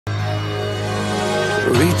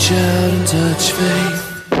Reach out and touch faith.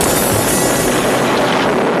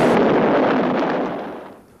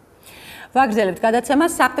 ვაგრძელებთ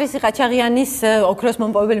გადაცემას საყდრისი-ყაჩაღიანის ოქროს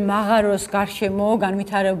მომპოვებელი მაღაროს გარშემო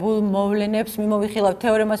განვითარებულ მოვლენებს მიმოვიხილავთ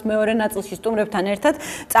თეორემას მეორე ნაწილში სტუმრებთან ერთად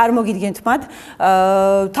წარმოგიდგენთ მათ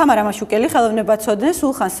თამარა მაშუკელი ხელოვნებაცოდნე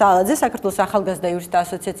სულხან სალაძე საქართველოს ახალგაზრდა იურისტთა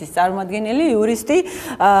ასოციაციის წარმომადგენელი იურისტი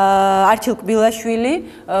არჩილ კბილაშვილი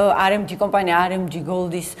RMG კომპანია RMG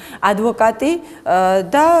Gold-ის ადვოკატი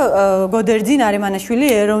და გოდერძინ არემანაშვილი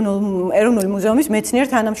ეროვნული მუზეუმის მეცნიერ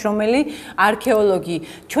თანამშრომელი არქეოლოგი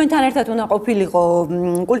ჩვენთან ერთად ყოფილიყო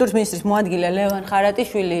კულტურის მინისტრის მოადგილე ლევან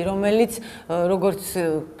ხარატიშვილი, რომელიც როგორც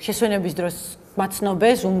შესვენების დროს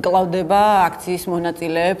მაცნობეს უმკლავდება აქციის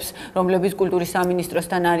მონაწილეებს, რომლებიც კულტურის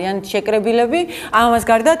სამინისტროსთან არიან შეკრებილები. ამას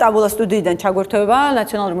გარდა ტაბულა სტუდიიდან ჩაგვერთვება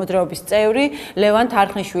ნაციონალური მემკვიდრეობის წევრი ლევან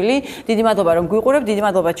თარხნიშვილი. დიდი მადლობა რომ გვიყურებთ, დიდი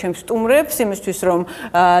მადლობა ჩემს სტუმრებს იმისთვის რომ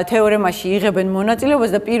თეორემაში იღებენ მონაწილეობას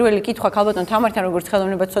და პირველი კითხვა ქალბატონ თამართან როგორც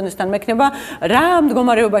ხელოვნებაცოდნესთან მექნება, რა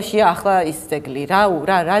მდგომარეობაშია ახლა ის ძეგლი? რა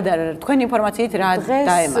თქვენი ინფორმაციით რა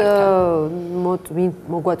დაემართა?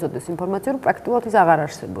 მოგვაწოდეს ინფორმაცია რომ პრაქტიკულად ის აღარ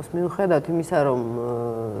არსებობს. მიუხედავად იმისა რომ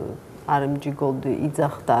RMG Gold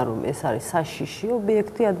იძახდა რომ ეს არის საშიში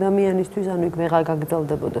ობიექტი ადამიანისთვის, ანუ იქ ვეღარ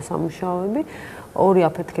გაგრძელდებოდა სამუშაოები, ორი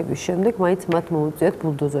აფეთქების შემდეგ მაინც მათ მოუწიათ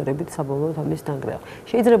ბულდოზერებით საბოლოოდ ამის დანგრევა.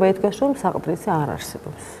 შეიძლება ითქვას რომ საყდრისი არ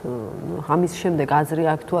არსებობს. ამის შემდეგ აზრი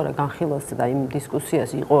აქვს თუ არა განხილვასა და იმ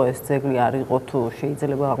დისკუსიას იყო ეს ძეგლი არ იყო თუ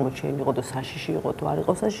შეიძლება აღმოჩენილიყო და საშიში იყო თუ არ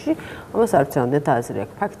იყო საშიში, ამას არ ვცნობთ აზრი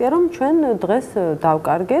აქვს. ფაქტია რომ ჩვენ დღეს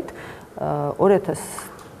დავკარგეთ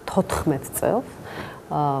 2014 წელს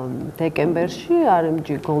დეკემბერში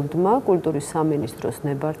RMG Gold-მა კულტურის სამინისტროს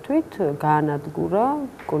ნებართვით გაანადგურა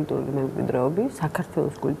კულტურული მემკვიდრეობის,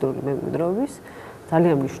 საქართველოს კულტურული მემკვიდრეობის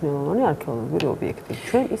ძალიან მნიშვნელოვანი არქეოლოგიური ობიექტი.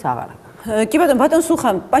 ჩვენ ის აღარ აქვს. კი ბატონ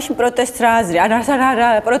სულხან, მაშინ პროტესტს რა აზრი?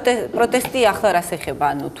 პროტესტი ახლა რას ეხება?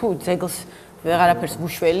 ანუ თუ ძეგლს ვეღარაფერს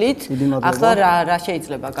ვუშველით, ახლა რა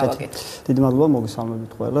შეიძლება გავაკეთოთ? დიდი მადლობა,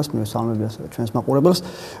 მოგესალმებით ყველას, მივესალმები ასევე ჩვენს მაყურებელს.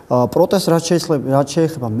 პროტესტს რაც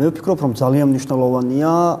შეეხება, მე ვფიქრობ, რომ ძალიან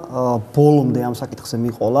მნიშვნელოვანია ბოლომდე ამ საკითხზე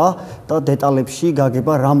მიყოლა და დეტალებში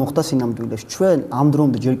გაგება რა მოხდა სინამდვილეში. ჩვენ ამ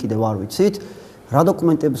დრომდე ჯერ კიდევ არ ვიცით, რა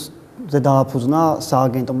დოკუმენტებზე დააფუძნა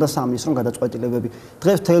სააგენტომ და სამინისტრომ გადაწყვეტილებები.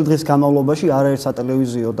 მთელი დღის განმავლობაში არაერთ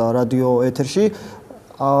სატელევიზიო და რადიო ეთერში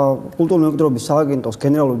კულტურული მემკვიდრეობის სააგენტოს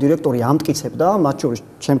გენერალური დირექტორი ამტკიცებდა, მათ შორის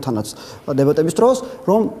ჩემთანაც დებატების დროს,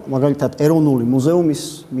 რომ მაგალითად ეროვნული მუზეუმის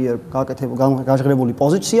მიერ გაჟღერებული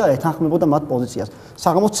პოზიცია ეთანხმებოდა მათ პოზიციას.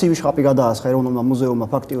 საღამოს ცივი შხაპი გადაასხა ეროვნულმა მუზეუმმა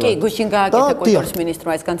ფაქტიურად. კი, გუშინ გააკეთა კულტურის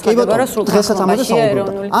ministrმა ეს განცხადება, რომ სულ ხანაში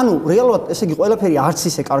ეროვნული. ანუ რეალურად ესე იგი ყველაფერი არც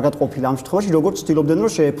ისე კარგად ყოფილა ამ შემთხვევაში, როგორც ცდილობდნენ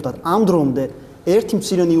რომ შეეფუთათ. ამ დრომდე ერთი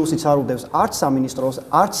მცირე ნიუსიც არ უდევს არც სამინისტროს,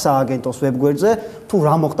 არც სააგენტოს ვებგვერდზე თუ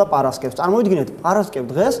რა მოხდა პარასკევს. წარმოვიდგინეთ, პარასკევ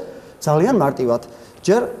დღეს ძალიან მარტივად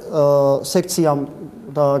ჯერ სექციამ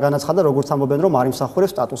და განაცხადა, როგორც ამბობენ, რომ არ იმსახურებს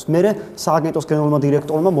სტატუსს. მერე სააგენტოს გენერალურმა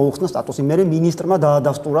დირექტორმა მოუხსნა სტატუსი, მერე მინისტრმა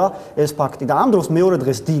დაადასტურა ეს ფაქტი და ამ დროს მეორე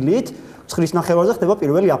დღეს დილით ცხრის ნახევარზე ხდება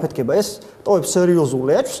პირველი აფეთქება. ეს ტოვებს სერიოზულ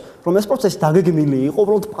ეჭვს, რომ ეს პროცესი დაგეგმილი იყო,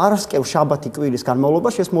 უბრალოდ პარასკევ შაბათი კვირის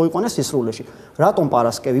განმავლობაში ეს მოიყვანეს სისრულეში. რატომ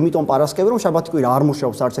პარასკევი? იმიტომ პარასკევი, რომ შაბათი კვირა არ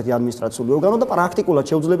მუშაობს არც ერთი ადმინისტრაციული ორგანო და პრაქტიკულად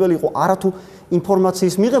შეუძლებელი იყო არათუ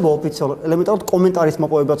ინფორმაციის მიღება ოფიციალურად, ელემენტარულად კომენტარის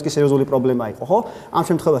მოპოვებაც კი სერიოზული პრობლემა იყო, ხო? ამ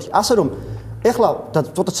შემთხვევაში. ასე რომ ეხლა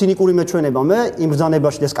ცოტა ცინიკური მეჩვენება მე იმ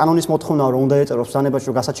ბრძანებაში და ეს კანონის მოთხოვნა რომ უნდა ეწეროს ბრძანებაში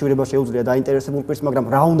რომ გასაჩივრება შეუძლია დაინტერესებულ პირს, მაგრამ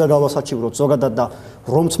რა უნდა გავასაჩივროთ ზოგადად და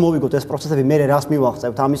რომც მოვიგოთ ეს პროცესები მე რას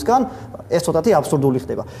მივახცევთ ამისგან, ეს ცოტათი აბსურდული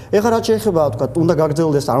ხდება. ეხლა რაც შეეხება თქვა უნდა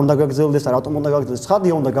გაგრძელდეს, არ უნდა გაგრძელდეს და რატომ უნდა გაგრძელდეს,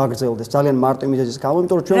 ცხადია უნდა გაგრძელდეს ძალიან მარტივ მიზეზის გამო,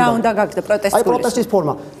 იმიტომ რომ ჩვენ რა უნდა გაგრძელდეს პროტესტის? აი პროტესტის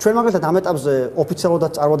ფორმა. ჩვენ მაგალითად ამ ეტაპზე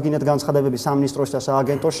ოფიციალურად წარვადგინეთ განცხადებები სამინისტროში და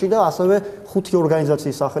სააგენტოში და ასევე 5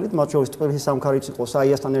 ორგანიზაციის სახელით, მათ შორის თბილისის სამხარიც იყო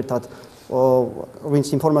საიასთან ერთად ვინც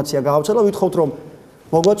ინფორმაცია გაავრცელა, ვითხოვთ რომ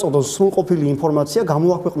მოგვაწოდოს სრულყოფილი ინფორმაცია,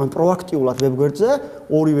 გამოაქვეყნოთ პროაქტიულად ვებგვერდზე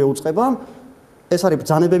ორივე უწყებამ. ეს არის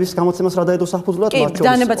ბრძანებების გამოცემას რა დაედო საფუძვლად, მათ შორის. კი,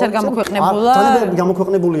 ბრძანებაც არ გამოქვეყნებულა. ბრძანებები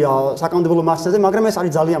გამოქვეყნებულია საკანონმდებლო მასშტაბზე, მაგრამ ეს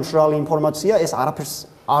არის ძალიან მშრალი ინფორმაცია, ეს არაფერს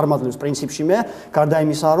არ მადლებს პრინციპში მე, გარდა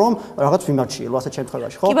იმისა, რომ რაღაც ვიმარჩიელო ასეთ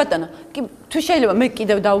შემთხვევაში, ხო? კი ბატონო, კი თუ შეიძლება მე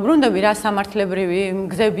კიდევ დაუბრუნდები რა სამართლებრივი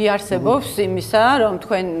გზები არსებობს იმისა, რომ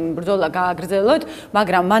თქვენ ბრძოლა გააგრძელოთ,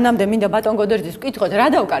 მაგრამ მანამდე მინდა ბატონ გოდერძის ვკითხოთ, რა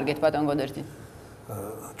დავკარგეთ ბატონ გოდერძი?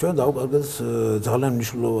 ჩვენ დავკარგეთ ძალიან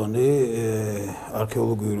მნიშვნელოვანი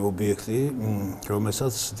არქეოლოგიური ობიექტი,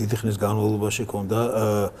 რომელსაც დიდი ხნის განმავლობაში ჰქონდა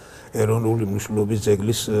ეროვნული მნიშვნელობის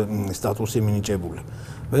ძეგლის სტატუსი მინიჭებული.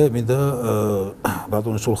 მე მინდა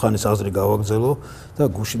ბატონი სულხანის აზრი გავაგრძელო და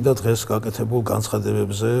გუშინ და დღეს გაკეთებულ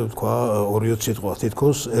განცხადებებზე ვთქვა 2 სიტყვა.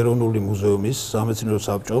 თითქოს ეროვნული მუზეუმის სამეცნიერო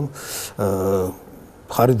საბჭომ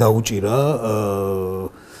ხარი დაუჭირა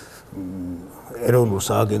ეროვნულ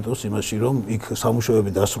სააგენტოს იმაში, რომ იქ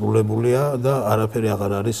სამუშაოები დასრულებულია და არაფერი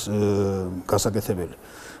აღარ არის გასაკეთებელი.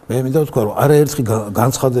 მე მინდა ვთქვა, რომ არაერთხი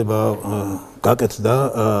განცხადება გაკეთდა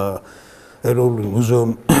ეროვნული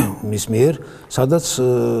მუზეუმის მიერ, სადაც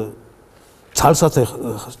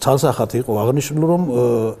ცალსახად იყო აღნიშნული, რომ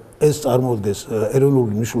ეს წარმოადგენს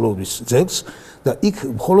ეროვნული მნიშვნელობის ძეგლს და იქ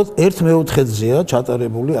მხოლოდ 1/4-ზეა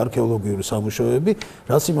ჩატარებული არქეოლოგიური სამუშაოები,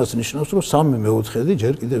 რაც იმას ნიშნავს, რომ 3/4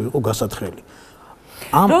 ჯერ კიდევ იყო გასათხრელი.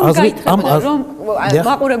 რომ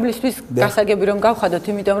მაყურებლისთვის გასაგები რომ გავხადოთ,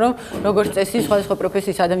 იმიტომ რომ როგორც წესი სხვადასხვა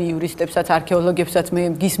პროფესიის ადამი იურისტებსაც, არქეოლოგებსაც მე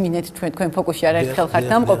გისმინეთ თქვენ ფოკუსში არაერთხელ ხართ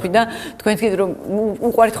დამყოფი და თქვენც კიდე რომ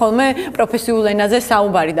უყვართ ხოლმე პროფესიულ ენაზე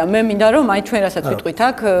საუბარი და მე მინდა რომ აი ჩვენ რასაც ვიტყვით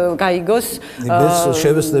აქ გაიგოს ეს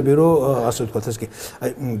შევეცდები რომ ასე ვთქვათ ეს კი აი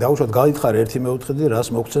დაუშვათ გაითხარ 1/4 რას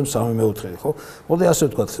მოგცემს 3/4 ხო? მოდე ასე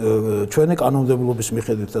ვთქვათ ჩვენი კანონმდებლობის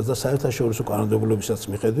მიხედვით და საერთაშორისო კანონმდებლობისაც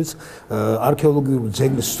მიხედვით არქეოლოგიური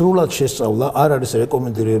ძეგლის სრულად შესწავლა არ არის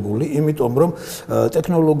რეკომენდირებული, იმიტომ რომ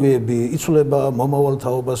ტექნოლოგიები იცვლება მომავალ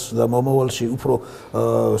თაობას და მომავალში უფრო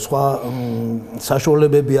სხვა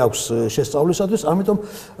საშუალებები აქვს შესწავლისათვის, ამიტომ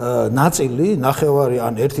ნაწილი, ნახევარი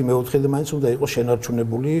ან 1/4 მაინც უნდა იყოს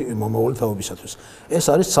შენარჩუნებული მომავალი თაობისათვის. ეს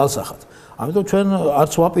არის ცალსახად. ამიტომ ჩვენ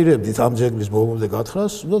არც ვაპირებდით ამ ძეგლის ბოლომდე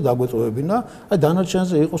გათხრას და დაგვეტოვებინა, აი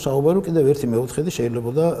დანარჩენზე იყო საუბარი, კიდევ 1/4 შეიძლება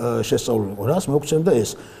და შესწავლულიყო. რას მოგცემდა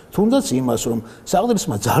ეს? თუნდაც იმას, რომ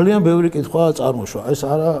საყდრისმა ძალიან ბევრი კითხვა წარმოშვა. ეს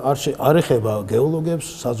არ ეხება გეოლოგებს,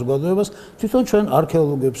 საზოგადოებას, თვითონ ჩვენ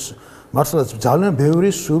არქეოლოგებს მართლაც ძალიან ბევრი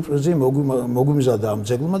სიურპრიზი მოგვიმზადა ამ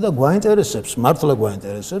ძეგლმა და გვაინტერესებს, მართლა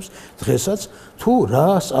გვაინტერესებს დღესაც თუ რა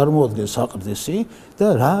წარმოადგენს საყდრისი და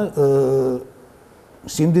რა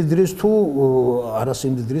სიმდიდრის თუ არა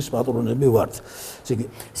სიმდიდრის პატრონები ვართ. ესე იგი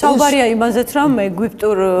საუბარია იმაზეც რომ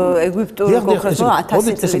ეგვიპტურ ოქროს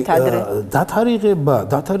 1000 წლით ადრე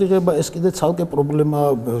დათარიღება ეს კიდე ცალკე პრობლემა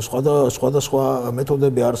სხვადასხვა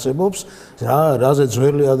მეთოდები არსებობს რაზე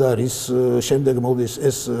ძველია და რის შემდეგ მოდის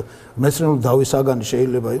ეს მეცნიერული დავის საგანი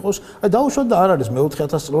შეიძლება იყოს აი დაუშვათ და არ არის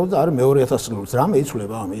მე-4000 წლოვანი და არის მე-2000 წლოვანი რამე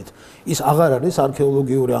იცვლება ამით ის აღარ არის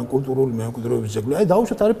არქეოლოგიური ან კულტურული მემკვიდრეობის ძეგლი აი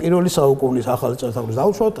დაუშვათ არის პირველი საუკუნის ახალი წელთაღრიცხვის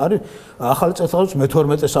დაუშვათ არის ახალი წელთაღრიცხვის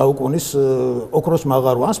მე-12 საუკუნის ოქროს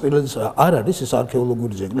მაღარო ან სპილენძის არ არის ეს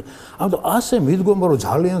არქეოლოგიური ძეგლი. ამიტომ ასე მიდგომა რომ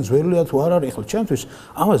ძალიან ძველია თუ არ არის ახლა ჩემთვის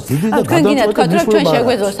ამას დიდი და გადამწყვეტი მნიშვნელობა ჩვენ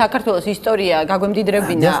შეგვეძლო საქართველოს ისტორია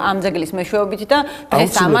გაგვემდიდრებინა ამ ძეგლის მეშვეობით და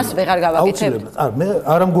დღეს ამას ვეღარ გავაკეთებთ. მე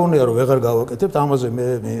არ მგონია რომ ვეღარ გავაკეთებთ ამაზე მე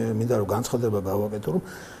მინდა რომ განცხადება გავაკეთო რომ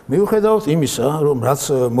მიუხედავად იმისა რომ რაც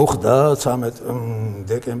მოხდა 13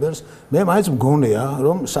 დეკემბერს მე მაინც მგონია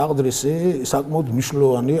რომ საყდრისი საკმაოდ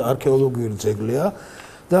მნიშვნელოვანი არქეოლოგიური ძეგლია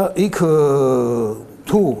და იქ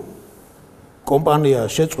თუ კომპანია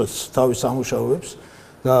შეწყვეტს თავის სამუშაოებს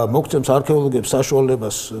და მოგცემს არქეოლოგებს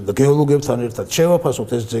საშუალებას და გეოლოგებთან ერთად შევაფასოთ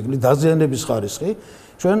ეს ძეგლი დაზიანების ხარისხი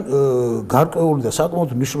ჩვენ გარკვეული და საკმაოდ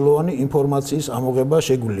მნიშვნელოვანი ინფორმაციის ამოღება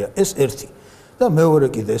შეგვიძლია ეს ერთი და მეორე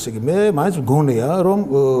კიდე ესე იგი მე მაინც მგონია რომ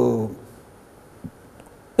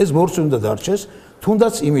ეს ბორცვი უნდა დარჩეს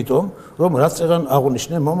თუნდაც იმიტომ რომ რაც წეგან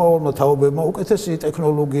აღნიშნე მომავალმა თაობებმა უკეთესი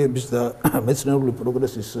ტექნოლოგიების და მეცნიერული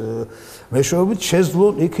პროგრესის მეშვეობით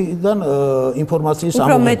შეძლონ იქიდან ინფორმაციის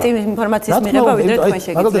ამოღება. უფრო მეტი ინფორმაციის მიღება ვიდრე თქვენ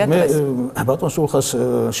შეგიძლიათ. მე ბატონ სულხას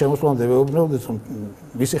შემოსვლამდე ვეუბნებოდი რომ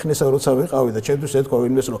მისი ხნისა როცა ვიყავი და ჩემთვის ეთქვა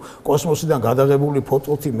ვინმეს რომ კოსმოსიდან გადაღებული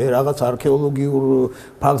ფოტოთი მე რაღაც არქეოლოგიურ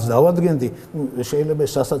ფაქტს დავადგენდი შეიძლება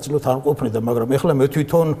ეს სასაცილოდ არ ყოფნიდა მაგრამ ეხლა მე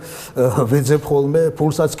თვითონ ვეძებ ხოლმე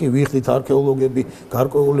ფულსაც კი ვიხდით არქეოლოგები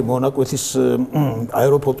გარკვეული მონაკვეთის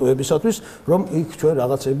აეროფოტოებისათვის რომ იქ ჩვენ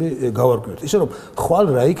რაღაცები გავარკვიოთ ისე რომ ხვალ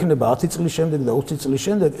რა იქნება 10 წლის შემდეგ და 20 წლის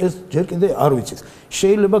შემდეგ ეს ჯერ კიდე არ ვიცით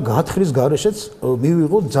შეიძლება გათხრის გარეშეც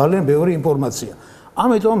მივიღოთ ძალიან ბევრი ინფორმაცია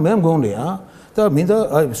ამიტომ მე მგონია და მინდა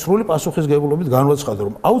აი სრული პასუხისგებლობით განვაცხადო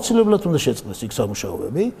რომ აუცილებლად უნდა შეწყდეს იქ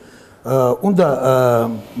სამუშაოები უნდა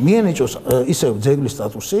მიენიჭოს ისევ ძეგლის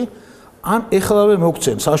სტატუსი ან ეხლავე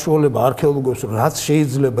მოგცემ საშუალება არქეოლოგებს რაც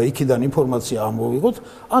შეიძლება იქიდან ინფორმაცია ამოვიღოთ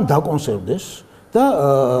ან დაკონსერვდეს და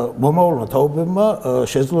მომავალმა თაობებმა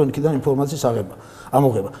შეძლონ იქიდან ინფორმაციის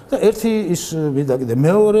ამოღება და ერთი ის მინდა კიდე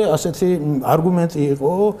მეორე ასეთი არგუმენტი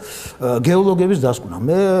იყო გეოლოგების დასკვნა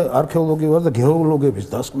მე არქეოლოგი ვარ და გეოლოგების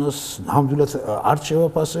დასკვნას ნამდვილად არ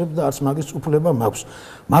შევაფასებ და არც მაგის უფლება მაქვს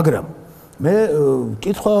მაგრამ მე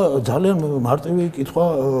კითხვა ძალიან მარტივი კითხვა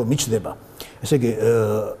მიჩნდება ესე იგი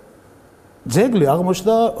ძეგლი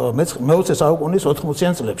აღმოჩნდა მე-20 საუკუნის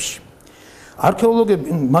 80-იან წლებში. არქეოლოგები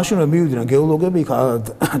მაშინვე მივიდნენ გეოლოგები იქ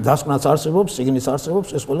დასკვნაც არსებობს, სიგნიც არსებობს,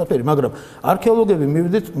 ეს ყველაფერი, მაგრამ არქეოლოგები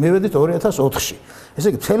მივედით 2004-ში. ესე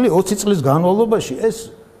იგი, მთელი 20 წლის განმავლობაში ეს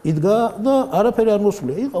იდგა და არაფერი არ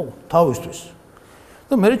მოსვლია, იყო თავისთვის.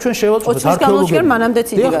 და მე ჩვენ შევაწყვეტეთ არქეოლოგიურ მანამდეც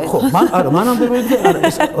იდგა. ხო, არა, მანამდე არა,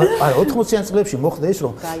 ეს არა 80-იან წლებში მოხდა ის,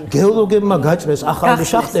 რომ გეოლოგებმა გაჭრეს ახალი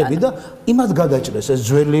შახტები და იმათ გადაჭრეს ეს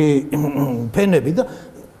ძველი ფენები და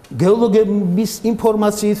გეოლოგების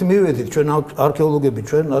ინფორმაციით მივედით ჩვენ არქეოლოგები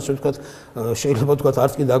ჩვენ ასე ვთქვათ შეიძლება ვთქვათ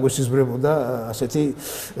არც კი დაგვესიზმრებოდა ასეთი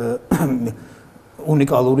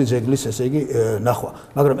უნიკალური ძეგლის ესე იგი ნახვა.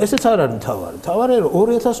 მაგრამ ესეც არ არის მთავარი. მთავარია რომ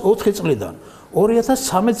 2004 წლიდან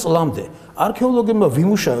 2013 წლამდე არქეოლოგებმა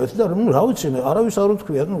ვიმუშავეთ და რა ვიცი მე არავის არ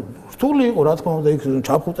უთქვია, რთული იყო რა თქმა უნდა იქ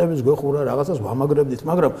ჩაფხუტების გვეხურა რაღაცას ვამაგრებდით,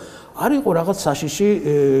 მაგრამ არ იყო რაღაც საშიში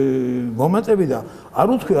მომენტები და არ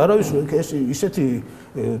უთქვია არავის ეს ისეთი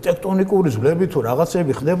ტექტონიკური ძვლები თუ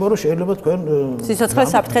რაღაცები ხდება რომ შეიძლება თქვენ სიცოცხლე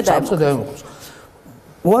საფრთხე დაემუქროს.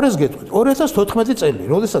 უარეს გეტყვით 2014 წელი,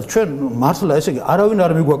 როდესაც ჩვენ მართლა ესე იგი არავინ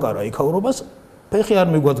არ მიგვაკარა იქაურობას, ფეხი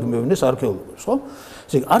არ მიგვადგმევინეს არქეოლოგებს, ხო?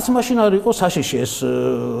 ესე იგი არც მაშინ არ იყო საშიში ეს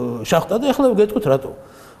შახტა და ეხლა გეტყვით რატო?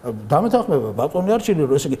 დამეთანხმება ბატონი არჩილი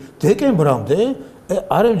რომ ესე იგი დეკემბრამდე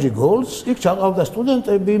RMG Goals იქ ჩაყავდა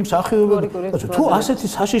სტუდენტები, მსახიობები. თუ ასეთი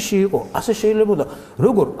საშიში იყო, ასე შეიძლება და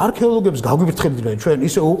როგორ არქეოლოგებს გაგვიფრთხებდნენ ჩვენ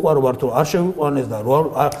ისე უყვარო ვართ რომ არ შევიყვანეს და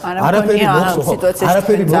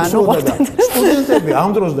არაფერი მოხდა და სტუდენტები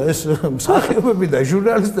ამ დროს და ეს მსახიობები და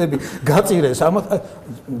ჟურნალისტები გაწირეს ამათ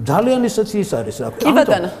ძალიან ისეთი ის არის რა. კი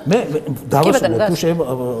ბატონო. მე დავასრულე თუ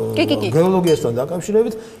შეიძლება გეოლოგიასთან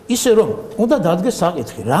დაკავშირებით ისე რომ უნდა დადგეს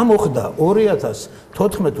საკითხი რა მოხდა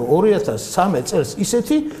 2014-2013 წელს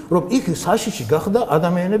ისეთი რომ იქ საშიში გახდა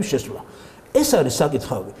ადამიანების შესვლა. ეს არის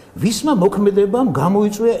საკითხავი. ვისმა მოქმედებამ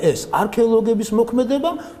გამოიწვია ეს არქეოლოგების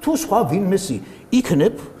მოქმედებამ თუ სხვა ვინმესი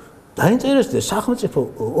იქნებ დაინტერესდეს სახელმწიფო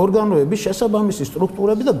ორგანოების შესაბამისი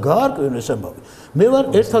სტრუქტურები და გაარკვიონ ეს ამბავი. მე ვარ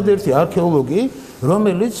ერთადერთი არქეოლოგი,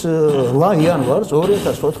 რომელიც 8 იანვარს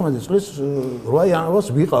 2014 წლის 8 იანვარს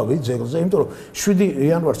ვიყავი ძეგლზე, იმიტომ რომ 7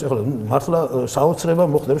 იანვარს ახლა მართლა საოცრება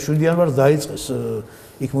მოხდა, 7 იანვარს დაიწყეს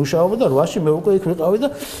იქ მუშაობა და 8-ში მე უკვე იქ ვიყავი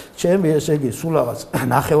და ჩემი ესე იგი სულ რაღაც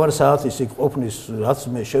 9 საათის იქ ყოფნის რაც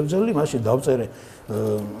მე შევძელი, მაშინ დავწერე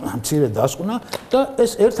მცირე დასკვნა და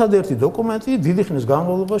ეს ერთადერთი დოკუმენტი დიდი ხნის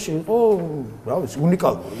განმავლობაში იყო, რა ვიცი,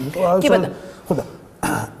 უნიკალური. იმიტომ ხო და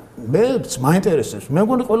მე მაინტერესებს. მე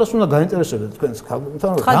მგონი ყველას უნდა გაინტერესებდეს თქვენს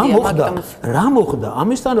ქალბატონო რა მოხდა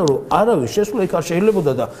ამისთან რომ არავის შესვლა იქ არ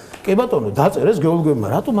შეიძლებოდა და კი ბატონო დაწერეს გეოლოგებმა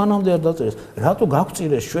რატო მანამდე არ დაწერეს რატო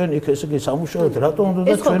გაგვწირეს ჩვენ იქ ესე იგი სამუშაოდ რატო უნდა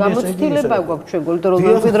და ჩვენ ესე იგი გამოცდილება გვაქვს ჩვენ კულტურულ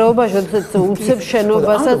მემკვიდრეობაში უცებ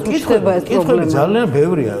შენობასაც უჩდება ეს პრობლემა ძალიან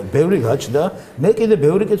ბევრი გაჩნდა მე კიდე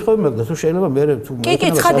ბევრი კითხვები მაქვს თუ შეიძლება მე თუ კი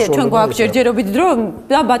ცხადია ჩვენ გვაქვს ჯერჯერობით დრო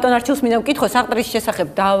და ბატონ არჩილს მინდა ვკითხო საყდრისის შესახებ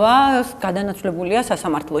დავა გადანაცვლებულია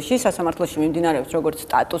სასამართლოში სასამართლოში მიმდინარეობს როგორც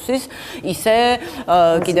სტატუსის, ისე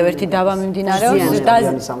კიდევ ერთი დავა მიმდინარეობს და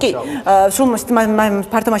კი, სულ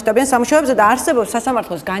ფართომასშტაბიან სამუშაოებზე და არსებობს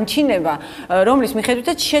სასამართლოს განჩინება, რომლის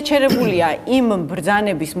მიხედვითაც შეჩერებულია იმ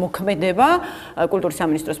ბრძანების მოქმედება, კულტურის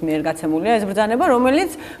სამინისტროს მიერ გაცემულია ეს ბრძანება,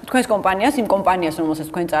 რომელიც თქვენს კომპანიას, იმ კომპანიას, რომელსაც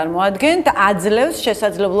თქვენ წარმოადგენთ, აძლევს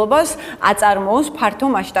შესაძლებლობას აწარმოოს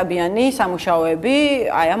ფართომასშტაბიანი სამუშაოები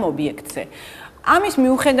აი ამ ობიექტზე. ამის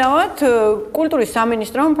მიუხედავად კულტურის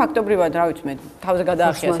სამინისტრომ ფაქტობრივად რა ვიცი მე თავზე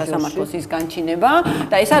გადაახია სასამართლოს ის განჩინება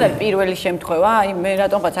და ეს არის პირველი შემთხვევა აი მე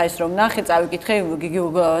რატომღაც აი ეს რომ ნახე წავიკითხე გიგი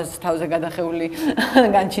თავზე გადახეული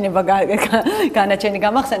განჩინება განაჩენი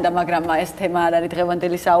გამახსენდა მაგრამ ეს თემა არ არის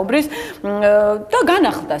დღევანდელი საუბრის და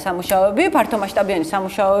განახლდა სამუშაოები ფართომასშტაბიანი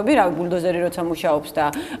სამუშაოები რა ბულდოზერი როცა მუშაობს და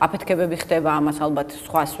აფეთქებები ხდება ამას ალბათ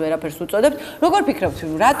სხვას ვერაფერს უწოდებთ როგორ ფიქრობთ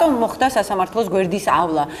რატომ მოხდა სასამართლოს გვერდის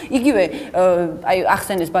ავლა იგივე აი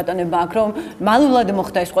ახსენეს ბატონებმა აქ რომ მალულად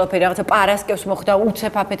მოხდა ეს ყველაფერი რაღაცა პარასკევს მოხდა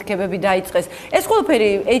უცებ აფეთქებები დაიწყეს ეს ყველაფერი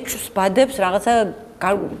ეჭვს ბადებს რაღაცა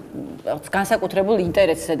განსაკუთრებულ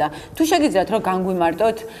ინტერესზე და თუ შეგიძლიათ რომ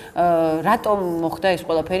განგვიმარტოთ რატომ მოხდა ეს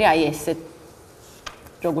ყველაფერი აი ესე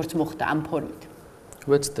როგორც მოხდა ამ ფორმით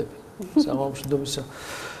ვეცდები საღამოშიდობისა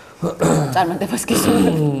წარმატებას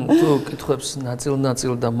გისურვებ თუ კითხვებს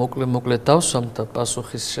ნაწილ და მოკლე დავსვამ და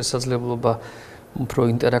პასუხის შესაძლებლობა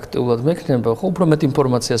უფრო ინტერაქტიულად მექნება, ხო, უფრო მეტ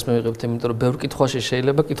ინფორმაციას მივიღებთ, იმიტომ რომ ბევრ კითხვაში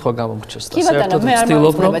შეიძლება კითხვა გამოგრჩეს და საერთოდ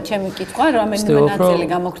ვცდილობ ჩემი კითხვა, რამენიმე ნაწილი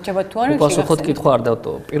გამოგრჩება თუ არა, უპასუხოთ კითხვა არ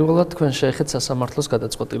დავტოვო. პირველად თქვენ შეეხეთ სასამართლოს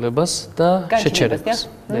გადაწყვეტილებას და შეჩერებას.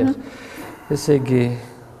 ესე იგი,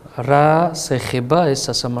 რა შეეხება ეს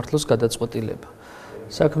სასამართლოს გადაწყვეტილება?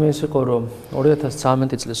 საქმე ის იყო, რომ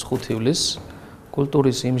 2013 წლის 5 ივლისს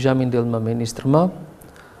კულტურის იმჟამინდელმა მინისტრმა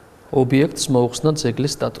ობიექტს მოუხსნა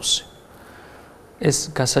ძეგლის სტატუსი.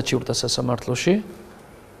 ეს გასაჩივრდა სასამართლოში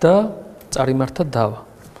და წარიმართა დავა.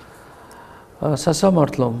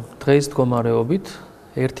 სასამართლომ დღეის მდგომარეობით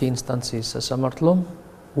ერთი ინსტანციის სასამართლომ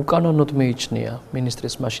უკანონოდ მიიჩნია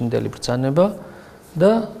მინისტრის მაშინდელი ბრძანება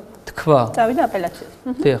და თქვა წავიდა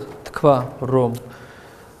აპელაციაზე. თქვა რომ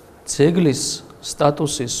ძეგლის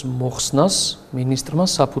სტატუსის მოხსნას მინისტრმა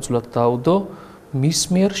საფუძვლად დაუდო მის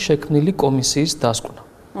მიერ შექმნილი კომისიის დასკვნა.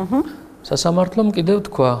 სასამართლომ კიდევ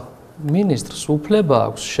თქვა მინისტრს უფლება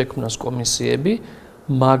აქვს შექმნას კომისიები,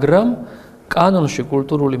 მაგრამ კანონში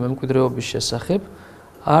კულტურული მემკვიდრეობის შესახებ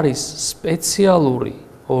არის სპეციალური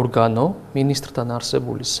ორგანო, მინისტრთან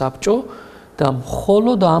არსებული საბჭო და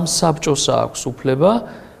მხოლოდ ამ საბჭოს აქვს უფლება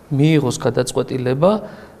მიიღოს გადაწყვეტილება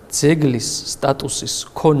ძეგლის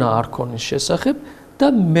სტატუსის ქონა არ ქონის შესახებ და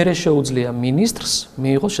მერე შეუძლია მინისტრს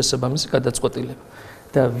მიიღოს შესაბამისი გადაწყვეტილება.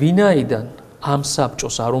 და ვინაიდან ამ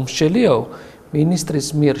საბჭოს არ უმსჯელიაო, მინისტრის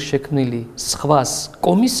მიერ შექმნილი სხვა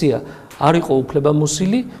კომისია არ იყო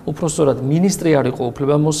უფლებამოსილი, უпростоრად მინისტრი არ იყო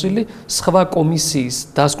უფლებამოსილი, სხვა კომისიის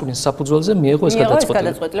დასკვნის საფუძველზე მიიღო ეს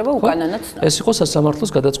გადაწყვეტილება უკანონოდ. ეს იყო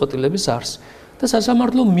სასამართლოს გადაწყვეტილების არსი. და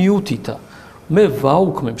სასამართლო მიუთითა მე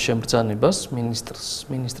ვაუქმებ შემბრძანებას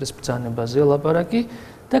მინისტრის ბრძანებაზე ლაპარაკი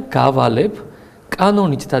და გავალებ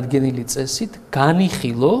კანონით დადგენილი წესით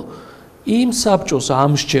განიხილო იმ საბჭოს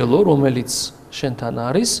ამსჯელო, რომელიც შენთან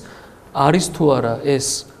არის თუ არა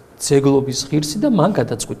ეს ძეგლობის ღირსი და მან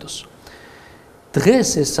გადაწყვიტოს. დღეს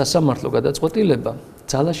ეს სასამართლო გადაწყვეტილება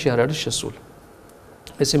ძალაში არ არის შესული.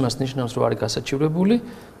 ეს იმას ნიშნავს, რომ არის გასაჩივრებული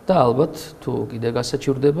და ალბათ თუ კიდე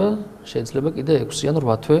გასაჩივრდება, შეიძლება კიდე 6 ან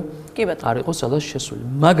 8 თვე არ იყოს ძალაში შესული.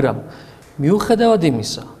 მაგრამ მიუხედავად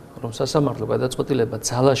იმისა, რომ სასამართლო გადაწყვეტილება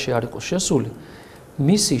ძალაში არ იყოს შესული,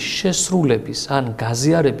 მისი შესრულების ან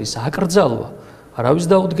გაზიარების აკრძალვა არავის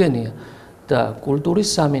დაუდგენია და კულტურის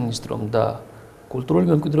სამინისტრომ და კულტურული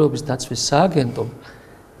მემკვიდრეობის დაცვის სააგენტომ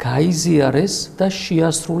გაიზიარეს და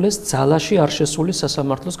შეასრულეს ძალაში არ შესული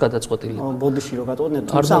სასამართლოს გადაწყვეტილება. ბოდიში რო გატყობინეთ,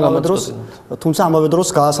 თუმცა ამავე დროს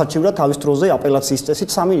გაასარჩივრა თავის დროზე აპელაციის წესით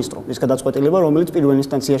სამინისტრო. ის გადაწყვეტილება, რომელიც პირველ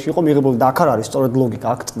ინსტანციაში იყო მიღებული და აქ არ არის სწორედ ლოგიკა,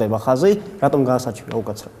 აქ წდება ხაზი, რატომ გაასარჩივრა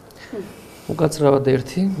უკაცრავად. უკაცრავად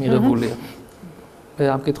ერთი მიღებულია. მე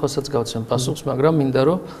ამ კითხვასაც გავცემ პასუხს, მაგრამ მინდა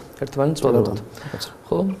რომ ერთმანეთს ვავადოთ.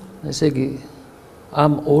 ხო? ესე იგი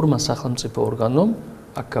ამ ორმა სახელმწიფო ორგანომ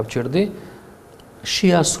აქ გავჩერდი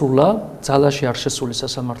შეასრულა ძალაში არ შესული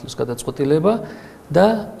სასამართლოს გადაწყვეტილება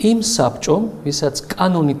და იმ საბჭომ, ვისაც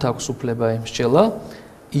კანონით აქვს უფლება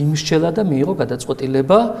იმსჯელა და მიიღო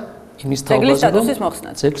გადაწყვეტილება იმის თავაზე,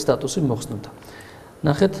 რომ ძეგლის სტატუსი მოხსნოდა.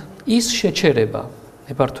 ნახეთ, ის შეჩერება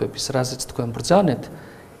ნებართვების, რაზეც თქვენ ბრძანეთ,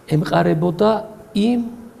 ემყარებოდა იმ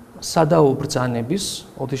სადაო ბრძანების,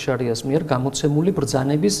 ოდიშარიას მიერ გამოცემული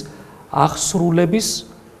ბრძანების აღსრულების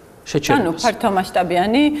შეჩერებას. ანუ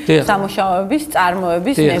ფართომასშტაბიანი სამუშაოების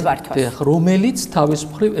წარმოების ნებართვას. რომელიც თავის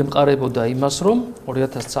მხრივ ემყარებოდა იმას, რომ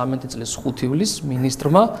 2013 წლის 5 ივლისს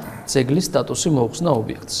მინისტრმა ძეგლის სტატუსი მოუხსნა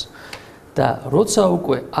ობიექტს. და როცა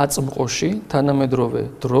უკვე აწმყოში თანამედროვე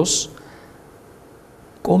დროს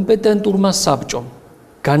კომპეტენტურმა საბჭომ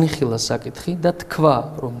განიხილა საკითხი და თქვა,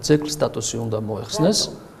 რომ ძეგლის სტატუსი უნდა მოეხსნეს.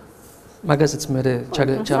 მაგასაც მე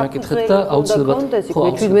ჩამეკითხეთ და აუცილებლად ხო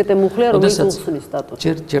 17 მუხლია რომელიც უხსნის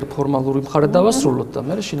სტატუსი. ჯერ ფორმალური მხარე დავასრულოთ და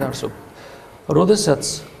მე შინაარსობ. როდესაც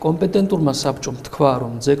კომპეტენტურმა საბჭომ თქვა,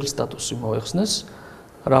 რომ ძეგლის სტატუსი მოეხსნეს,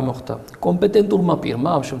 რა მოხდა? კომპეტენტურმა პირმა,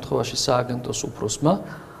 ამ შემთხვევაში სააგენტოს უფროსმა,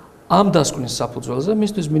 ამ დასკვნის საფუძველზე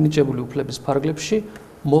მისთვის მინიჭებული უფლების ფარგლებში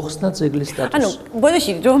მოხსნა ძეგლის სტატუსი. ანუ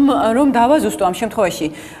ბოდიში რომ დავაზუსტო ამ შემთხვევაში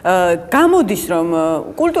გამოდის რომ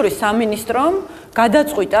კულტურის სამინისტრომ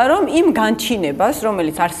გადაწყვიტა რომ იმ განჩინებას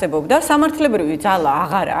რომელიც არსებობდა სამართლებრივი ძალა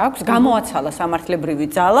აღარ აქვს, გამოაცალა სამართლებრივი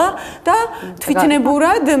ძალა და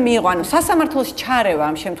თვითნებურად მიიღო. ანუ სასამართლოს ჩარევა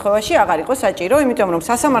ამ შემთხვევაში აღარ იყო საჭირო, იმიტომ რომ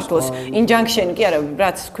სასამართლოს ინჯანქშენი კი არა,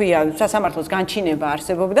 რაც ქვია, სასამართლოს განჩინება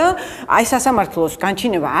არსებობდა. აი სასამართლოს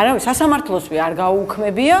განჩინება არავის სასამართლოსვე არ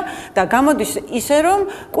გაუქმებია და გამოდის ისე რომ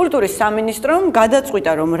კულტურის სამინისტრომ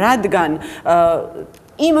გადაწყვიტა რომ რადგან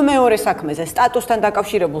იმ მეორე საქმეზე, სტატუსთან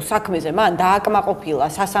დაკავშირებულ საქმეზე მან დააკმაყოფილა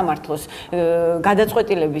სასამართლოს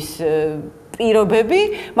გადაწყვეტილების პირობები,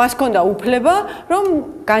 მას ჰქონდა უფლება, რომ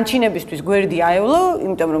განჩინებისთვის გვერდი აევლო,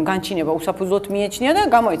 იმიტომ რომ განჩინება უსაფუძვლოდ მიეჩნია და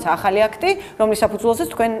გამოიცა ახალი აქტი, რომლის საფუძველზეც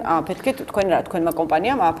თქვენ ააფეთქეთ, თქვენმა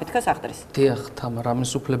კომპანიამ ააფეთქა საყდრისი. დიახ, თამარ,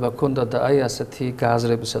 ამის უფლება ჰქონდა და აი ასეთი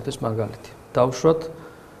გააზრებისათვის მაგალითი. დავუშვათ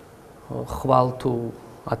ხვალ თუ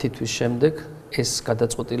 10 თვის შემდეგ ეს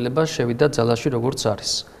გადაწყვეტილება შევიდა ძალაში როგორც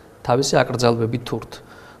არის. თავისი აკრძალვებით თურთ,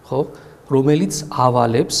 ხო? რომელიც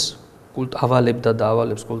ავალებდა და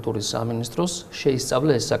ავალებს კულტურის სამინისტროს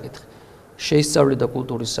შეისწავლა ეს საკითხი. შეისწავლიდა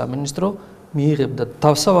კულტურის სამინისტრო, მიიღებდა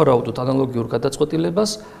დავსავარაუდოდ ანალოგიურ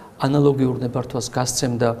გადაწყვეტილებას, ანალოგიურ ნებართვას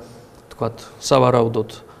გასცემდა, თქვათ, სავარაუდოდ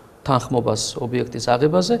თანხმობას ობიექტის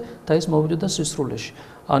აღებაზე და ის მოვიდოდა სისრულეში.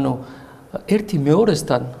 ანუ ერთი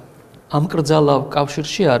მეორესთან ამ კრძალავ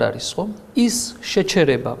კავშირში არ არის, ხო? ის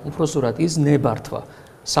შეჩერება, უпроსტად ის ნებართვა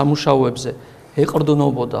სამუშაოებზე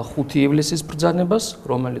ეყრდნობოდა 5 ივლისის ბრძანებას,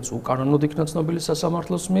 რომელიც უკანონოდ იქნა ცნობილი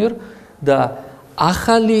სასამართლოს მიერ და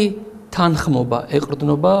ახალი თანხმობა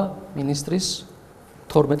ეყრდნობა მინისტრის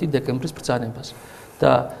 12 დეკემბრის ბრძანებას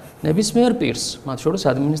და ნებისმიერ პირს, მათ შორის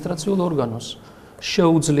ადმინისტრაციულ ორგანოს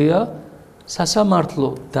შეუძლია სასამართლო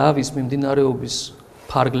დავის მიმდინარეობის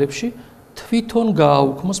ფარგლებში თვითონ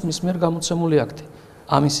გააუქმოს მის მიერ გამოცემული აქტი.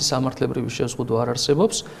 ამისი სამართლებრივი შეზღუდვა არ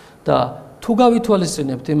არსებობს და თუ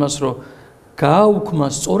გავითვალისწინებთ იმას, რომ გააუქმა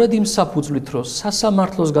სწორედ იმ საფუძვლით, რომ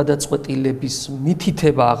სასამართლოს გადაწყვეტილების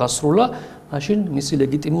მითითება აღასრულა, მაშინ მისი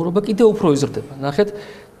ლეგიტიმურობა კიდევ უფრო იზრდება. ნახეთ,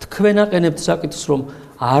 თქვენ აყენებთ საკითხს, რომ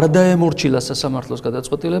არ დაემორჩილა სასამართლოს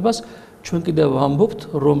გადაწყვეტილებას, ჩვენ კიდევ ვამბობთ,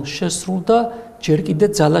 რომ შესრულდა ჯერ კიდე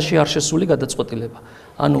ძალაში არ შესული გადაწყვეტილება.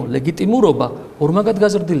 ანუ ლეგიტიმურობა ორმაგად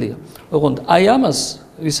გაზრდილია. ოღონდ აი ამას,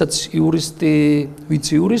 ვისაც იურისტი, ვინც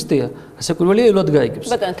იურისტია, ასე პირველი ელოდ გაიგებს.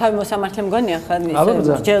 ბატონო, თავი მოსამართლე მგონია ხარ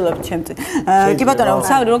მსჯელობთ ჩემწინ. კი ბატონო,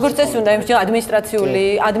 როგორც წესი უნდა იმსჯელა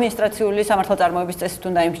ადმინისტრაციული სამართალ წარმოების წესით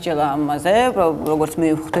უნდა იმსჯელა ამაზე, როგორც მე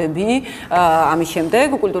ვხვდები, ამის შემდეგ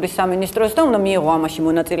კულტურის სამინისტროს და უნდა მიიღო ამაში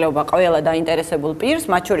მონაწილეობა ყველა დაინტერესებულ პირს,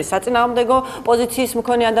 მათ შორის საწინააღმდეგო პოზიციის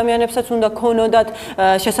მქონე ადამიანებსაც უნდა ქონოდათ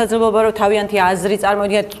შესაძლებლობა, რომ თავიანთი აზრი წარმოვიდგინოთ.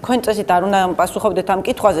 თქვენ წესით არ უნდა პასუხობდეთ ამ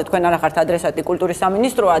კითხვაზე, თქვენ არ ხართ ადრესატი კულტურის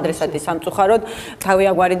სამინისტრო, ადრესატი სამწუხაროდ, თავი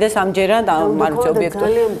აგვარიდეს ამჯერად მარუცე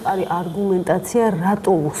ობიექტური. ძალიან არის არგუმენტაცია,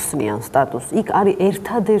 რატო უსმიან სტატუსს. იქ არის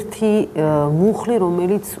ერთადერთი მუხლი,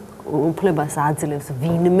 რომელიც უფლებას აძლევს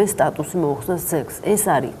ვინმე სტატუსი მოუხსნას ძეგლს. ეს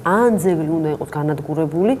არის ან ძეგლი უნდა იყოს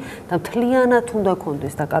განადგურებული და მთლიანად უნდა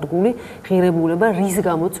კონდეს დაკარგული ღირებულება, რის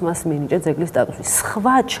გამოც მას მიენიჭა ძეგლის სტატუსი.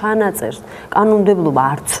 სხვა ჩანაწერს კანონმდებლობა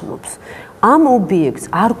არ ცნობს. ამ ობიექტს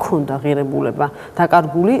არ ქონდა ღირებულება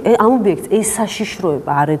დაკარგული, ამ ობიექტს ეს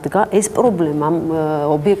საშიშროება არ ედგა, ეს პრობლემა ამ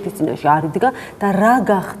ობიექტის წინაშე არ ედგა და რა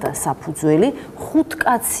გახდა საფუძველი? 5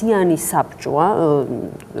 კაციანი საბჭოა,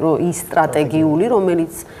 ის სტრატეგიული,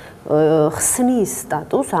 რომელიც ხსნის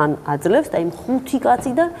სტატუსს ან აძლევს და იმ 5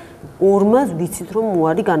 კაცი და 2-მას ვიცით რომ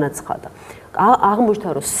მოარი განაცხადა. აღმოჩნდა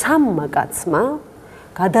რომ 3 კაცმა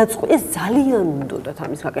გადაწყვეტეს ძალიან უნდათ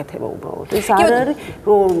ამის გაკეთება უბრალოდ. ეს არ არის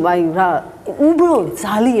რომ აი რა უბრალოდ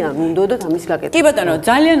ძალიან უნდათ ამის გაკეთება. კი ბატონო,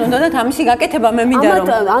 ძალიან უნდათ ამისი გაკეთება, მე მინდა რომ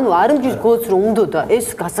ანუ არ მჯის გოც რომ უნდათ, ეს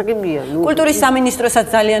გასაგებია. კულტურის სამინისტროსაც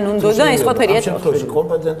ძალიან უნდათ, ეს ყველაფერი ეს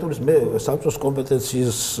კომპეტენტურის მე საბჭოს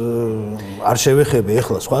კომპეტენციის არ შევეხები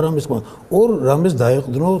ახლა სხვა რამის მო ორ რამეს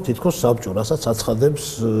დაეყდნო თითქოს საბჭო, რასაც აცხადებს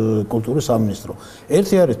კულტურის სამინისტრო.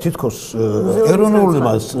 ერთი არის თითქოს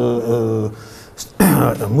ეროვნულმა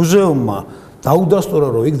მუზეუმმა დაუდასტურა,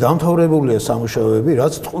 რომ იქ დამთავრებულია სამუშაოები,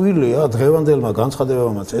 რაც ტყუილია დღევანდელმა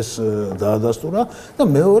განცხადებამაც ეს დაადასტურა და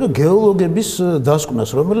მეორე გეოლოგების დასკვნას,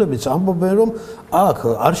 რომლებიც ამბობენ, რომ აქ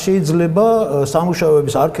არ შეიძლება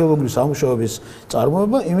სამუშაოების, არქეოლოგიური სამუშაოების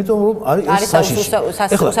წარმოება, იმიტომ რომ არის ეს საშიში.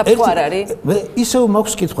 უსაფრთხო არ არის? მე ისევ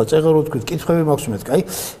მაქვს კითხვა, წეღარო თქვით, კითხვები მაქვს მეთქი. აი,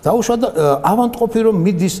 დაუშვა და ავანტყოფი რომ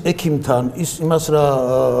მიდის ექიმთან, ის იმას რა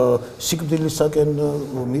სიკვდილისაკენ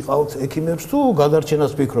მიყავთ ექიმებს თუ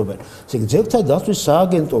გადარჩენას ფიქრობენ. ესე იგი დაცვის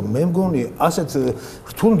სააგენტო მე მგონი ასეთ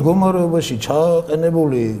რთულ მდგომარეობაში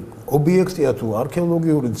ჩაყენებული ობიექტია თუ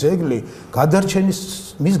არქეოლოგიური ძეგლი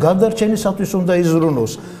მის გადარჩენისათვის უნდა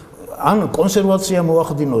იზრუნოს ან კონსერვაცია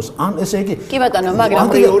მოახდინოს ან ესე იგი კი ბატონო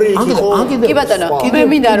მაგრამ კი ბატონო მე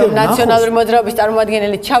მინდა რომ ნაციონალური მოძრაობის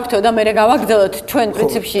წარმომადგენელი ჩავთო და მე გავაგრძელოთ ჩვენ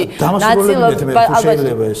პრინციპში ნაწილობა ალბათ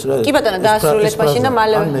კი ბატონო დაასრულეთ მაშინ და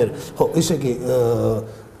მალე ხო ესე იგი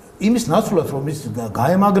იმის ნაცვლად რომ ის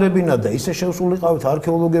გაემაგრებინა და ისე შევსულიყავით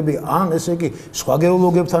არქეოლოგები ან ესე იგი სხვა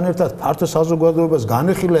გეოლოგებთან ერთად ფართო საზოგადოებას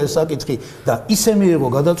განეხილა ეს საკითხი და ისე მიიღო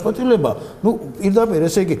გადაწყვეტილება, ნუ პირდაპირ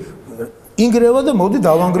ესე იგი ინგრევა და მოდი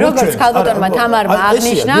დავანგრევთ ჩვენ. როგორც ქალბატონმა თამარმა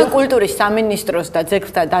აღნიშნა, კულტურის სამინისტროს და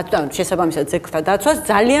ძეგლთა დაცვა, შესაბამისად ძეგლთა დაცვას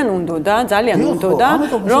ძალიან უნდოდა,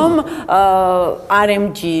 რომ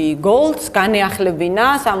RMG Gold-ს განეახლებინა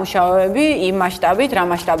სამუშაოები იმ მასშტაბით, რა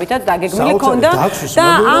მასშტაბითაც დაგეგმილი ქონდა და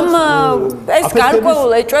ამ ეს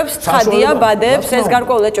გარკვეულ ეჭვებს ცხადია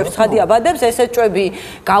ბადებს, ეს ეჭვები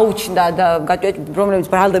გაუჩნდა და რომლებიც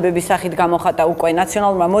ბრალდებების სახით გამოხატა უკვე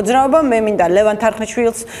ნაციონალურმა მოძრაობამ. მე მინდა ლევან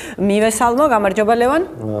თარხნიშვილს მივესალმო. გამარჯობა ლევან.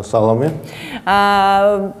 სალამი.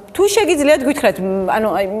 თუ შეგიძლიათ გითხრათ, ანუ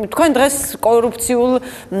თქვენ დღეს კორუფციულ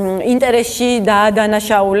ინტერესში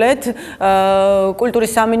დაადანაშაულეთ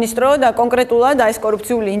კულტურის სამინისტრო და კონკრეტულად ეს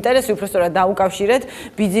კორუფციული ინტერესი უბრალოდ დაუკავშირეთ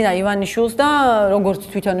ბიძინა ივანიშვილს და როგორც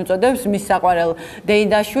თვითონ უწოდებს მის საყვარელ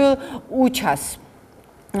დეიდაშვილ უჩას.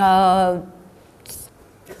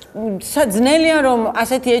 ძნელია რომ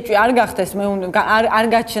ასეთი ეჭვი არ გახდეს, არ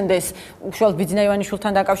გაჩნდეს უშუალოდ ბიძინა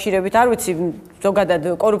ივანიშვილთან დაკავშირებით, არ ვიცი, ზოგადად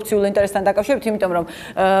კორუფციულ ინტერესთან დაკავშირებით, იმიტომ რომ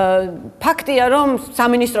ფაქტია რომ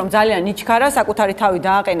სამინისტრომ ძალიან იჩქარა, საკუთარი თავი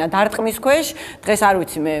დააყენა დარტყმის ქვეშ. დღეს არ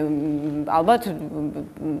ვიცი მე ალბათ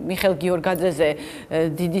მიხეილ გიორგაძეზე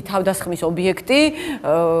დიდი თავდასხმის ობიექტი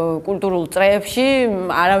კულტურულ წრეებში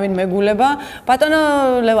არავინ მეგულება. ბატონო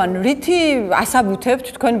ლევან, რითი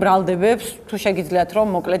ასაბუთებთ თქვენ ბრალდებებს, თუ შეგიძლიათ რომ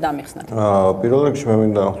მოკლედ ამიხსნათ? პირველ რიგში მე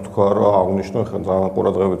მინდა თქვა რომ აღნიშნო ხა ძალიან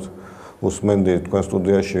ყურადღებით უსმენდი თქვენ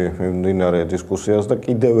სტუდიაში მიმდინარე დისკუსიას და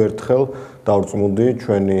კიდევ ერთხელ დავწმუნდი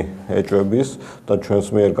ჩვენი ეჭვების და ჩვენს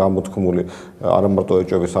მიერ გამოთქმული არა მარტო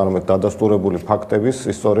ეჭვების, არამედ დადასტურებული ფაქტების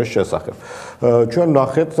ისტორიის შესახებ. ჩვენ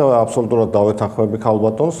ნახეთ აბსოლუტურად დავეთანხმები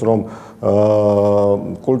ქალბატონს, რომ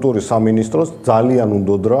კულტურის სამინისტროს ძალიან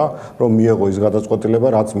უნდოდრა რომ მიეღო ის გადაწყვეტილება,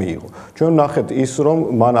 რაც მიიღო. ჩვენ ნახეთ ის, რომ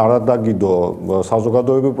მან არადაგიდო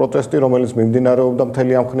საზოგადოებრივი პროტესტი, რომელიც მიმდინარეობდა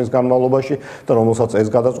მთელი ამ ხნის განმავლობაში და რომელსაც ეს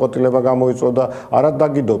გადაწყვეტილება გამოიწვევდა,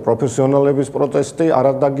 არადაგიდო პროფესიონალების პროტესტი,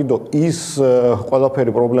 არადაგიდო ის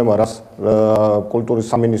ყველაფერი პრობლემა, რაც კულტურის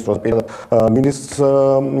სამინისტროს მინისტრს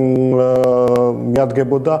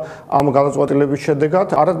მიადგებოდა ამ გადაწყვეტილების შედეგად,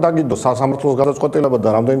 არადაგიდო სასამართლოს გადაწყვეტილება და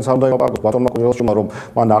რამდენი სამდაიმო ბატონმა კულტურაშმა რომ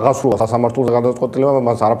მან აღასრულა სასამართლოს გადაწყვეტილება,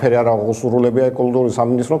 მას არაფერი არ აღსრულებია კულტურის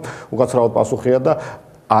სამინისტრომ, უკაცრავად პასუხია და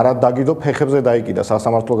არადაგიდო ფეხებზე დაიკიდა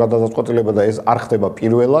სასამართლო გადაწყვეტილება და ეს არ ხდება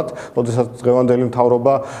პირველად, როდესაც დღევანდელი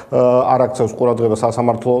მთავრობა არ აქცევს ყურადღებას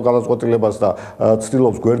სასამართლო გადაწყვეტილებას და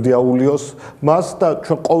ცდილობს გვერდი აულიოს მას და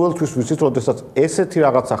ჩვენ ყოველთვის ვიცით, როდესაც ესეთი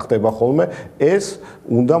რაღაცა ხდება ხოლმე, ეს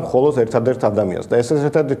უნდა მხოლოდ ერთადერთ ადამიანს და ეს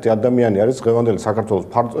ერთადერთი ადამიანი არის დღევანდელი საქართველოს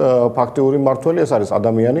ფაქტიური მმართველი, ეს არის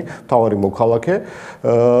ადამიანი, მთავარი მოქალაქე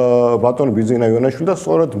ბატონი ბიძინა ივანიშვილი და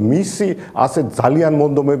სწორედ მისი ასე ძალიან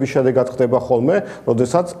მონდომების შედეგად ხდება ხოლმე,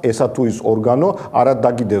 როდესაც ესა თუ ის ორგანო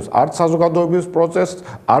არადაგიდებს არც საზოგადოების პროცესს,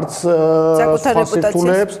 არც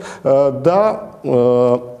სასირთულეებს და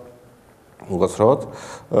უკაცრავად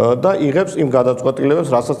და იღებს იმ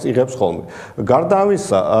გადაწყვეტილებებს, რასაც იღებს ხოლმე. გარდა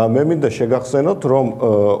ამისა, მე მინდა შეგახსენოთ, რომ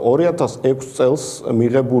 2006 წელს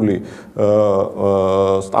მიღებული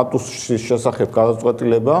სტატუსის შესახებ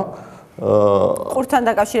გადაწყვეტილება ყურთან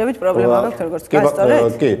დაკავშირებით პრობლემა გაქვთ როგორც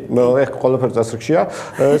გასწორეთ? კი, ეხ ყველაფერი წესრიგშია.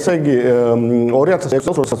 ესე იგი 2006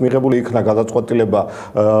 წელს როდესაც მიღებული იქნა გადაწყვეტილება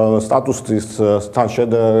სტატუსის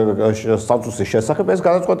შესახებ, ეს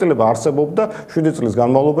გადაწყვეტილება არსებობდა 7 წლის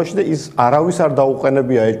განმავლობაში და ის არავის არ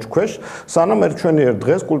დაუყენებია ეჭქვეშ, სანამ ერთჩვენიერ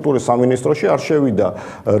დღეს კულტურის სამინისტროში არ შევიდა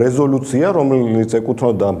რეზოლუცია, რომელიც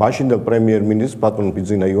ეკუთვნოდა მაშინდელ პრემიერ-მინისტრს ბატონ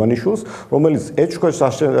ბიძინა ივანიშვილს, რომელიც ეჭქვეშ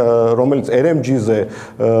რომელიც RMG-ზე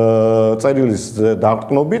წერილის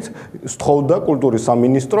დაყრდნობით სთხოვდა კულტურის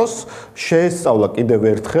სამინისტროს შეესწავლა კიდევ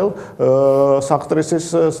ერთხელ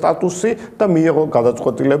საყდრისის სტატუსი და მიიღო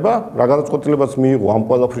გადაწყვეტილება, რა გადაწყვეტილებაც მიიღო ამ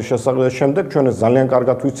ყველაფრის შემდეგ, ჩვენ ეს ძალიან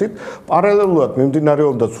კარგად ვიცით, პარალელურად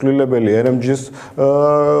მიმდინარეობდა ცვლილებელი RMG-ს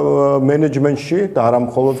მენეჯმენტში და არა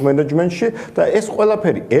მხოლოდ მენეჯმენტში და ეს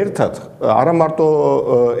ყველაფერი ერთად არა მარტო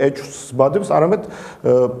ეჭვს ბადებს, არამედ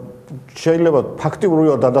შეიძლება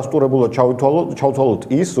ფაქტიურად დადასტურებულად ჩავთვალოთ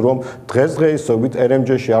ის, რომ დღესდღეობით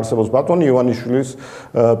RMG-ში არსებობს ბატონი ივანიშვილის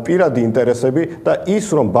პირადი ინტერესები და ის,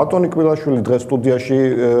 რომ ბატონი კბილაშვილი დღეს სტუდიაში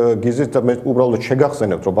გიზით და მე უბრალოდ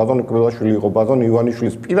შეგახსენებთ, რომ ბატონი კბილაშვილი იყო ბატონი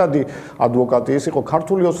ივანიშვილის პირადი ადვოკატი, ის იყო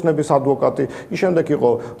ქართული ოცნების ადვოკატი, ის შემდეგ იყო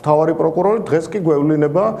მთავარი პროკურორი, დღეს კი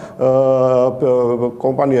გვევლინება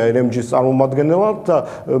კომპანია RMG-ის წარმომადგენელად და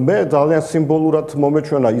მე ძალიან სიმბოლურად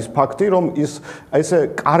მომეჩვენა ის ფაქტი, რომ ის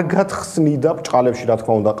ესე კარგად ხსნიდა ბჭყალებში, რა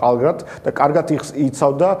თქმა უნდა, ყალგრად და კარგად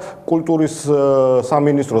იცავდა კულტურის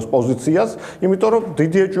სამინისტროს პოზიციას, იმიტომ რომ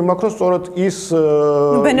დიდი ეჭვი მაქვს, რომ სწორედ ის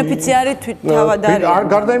ბენეფიციარი თავად არის.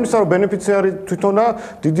 გარდა იმისა, რომ ბენეფიციარი თვითონა,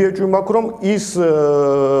 დიდი ეჭვი მაქვს, რომ ის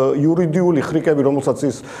იურიდიული ხრიკები, რომელსაც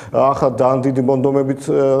ის ახლა ძალიან დიდი მონდომებით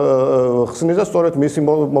ხსნიდა, სწორედ მისი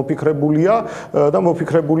მოფიქრებულია და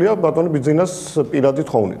მოფიქრებულია ბატონი ბიძინას პირადი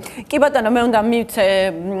თხოვნით. კი ბატონო, მე უნდა მივცე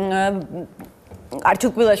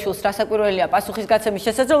არჩილ კბილაშვილს რასაკვირველია პასუხისგაცემის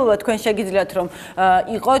შესაძლებლობა, თქვენ შეგიძლიათ რომ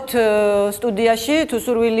იყოთ სტუდიაში, თუ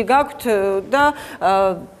სურვილი გაქვთ და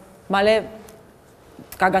მალე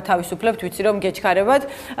გაგათავისუფლებთ, ვიცი რომ გეჩქარებათ.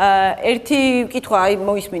 ერთი კითხვა აი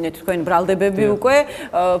მოისმინეთ თქვენ ბრალდებები უკვე.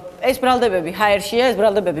 ეს ბრალდებები ჰაერშია, ეს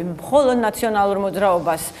ბრალდებები მხოლოდ ნაციონალურ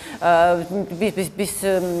მოძრაობას bis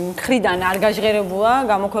მხრიდან არ გაჟღერებულა,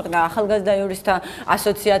 გამოქვეყნდა ახალგაზრდა იურისტთა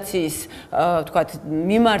ასოციაციის თქვათ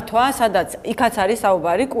მიმართვა, სადაც იქაც არის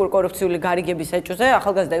საუბარი კორუფციული გარიგების ეჭვზე.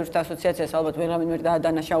 ახალგაზრდა იურისტთა ასოციაციას ალბათ ვეღამინ ვერ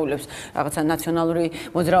დაადანაშაულებს რაღაცა ნაციონალური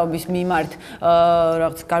მოძრაობის მიმართ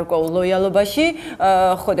რაღაც გარკვეულ ლოიალობაში.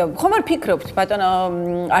 ხო და ხომ არ ფიქრობთ ბატონო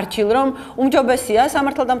არჩილ რომ უმჯობესია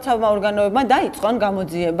სამართალდამცავმა ორგანოებმა დაიწყონ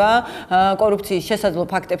გამოძიება კორუფციის შესაძლო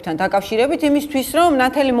ფაქტებთან დაკავშირებით იმისთვის რომ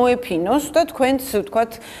ნათელი მოეფინოს და თქვენც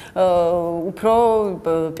ვთქვათ უფრო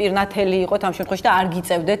პირნათელი იყოთ ამ შემთხვევაში და არ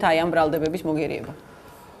გიწევდეთ აი ამ ბრალდებების მოგერიება.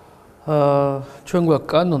 ჩვენ გვაქვს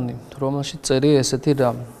კანონი, რომელშიც წერია ესეთი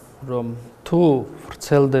რამ, რომ თუ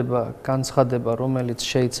ვრცელდება განცხადება, რომელიც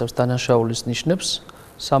შეიცავს დანაშაულის ნიშნებს,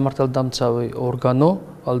 სამართალდამცავი ორგანო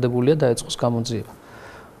ვალდებულია დაეწყოს გამოძიება.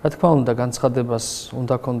 Რა თქმა უნდა, განცხადებას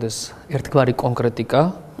უნდა კონდეს ერთგვარი კონკრეტიკა,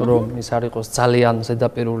 რომ ის არ იყოს ძალიან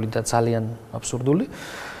ზედაპირული და ძალიან აბსურდული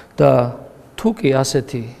და თუ კი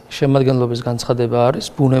ასეთი შემადგენლობის განცხადება არის,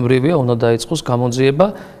 ბუნებრივია უნდა დაეწყოს გამოძიება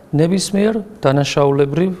ნებისმიერ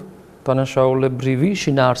დანაშაულებრივი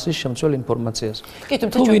შინაარსის შემცველ ინფორმაციაზე. კი,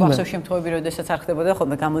 თუმცა ჩვენ გვახსოვს შემთხვევები, როდესაც არ ხდებოდა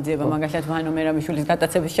ხოლმე გამოძიება, მაგალითად ვანო მერამიშვილის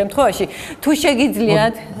გადაცემის შემთხვევაში, თუ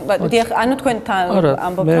შეგიძლიათ, ანუ თქვენთან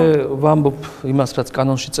ამბობთ, მე ვამბობ იმას, რაც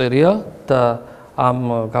კანონში წერია და ამ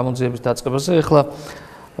გამოძიების დაწყებაზე, ეხლა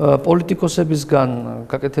პოლიტიკოსებისგან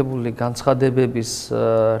გაკეთებული განცხადებების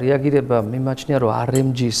რეაგირება მიმაჩნია, რომ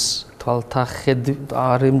RMG-ს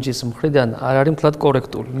RMG-ს მხრიდან არ არის მთლად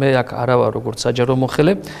კორექტული. მე აქ არა ვარ როგორც საჯარო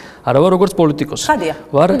მოხელე, არა ვარ როგორც პოლიტიკოსი. ხადია.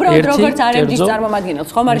 უბრალოდ როგორც RMG-ს წარმომადგენელს,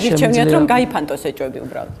 ხომ არ გირჩევნიათ რომ გაიფანტოს ეჭვები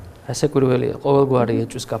უბრალოდ. ესე კვირველია, ყოველგვარი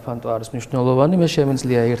ეჭვის გაფანტო არის მნიშვნელოვანი. მე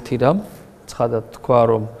შემიძლია ერთი რამ, ცხადად თქვა,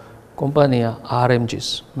 რომ კომპანია RMG-ს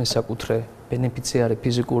მესაკუთრე ბენეფიციარი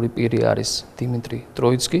ფიზიკური პირი არის დიმიტრი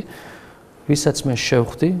ტროიცკი, ვისაც მე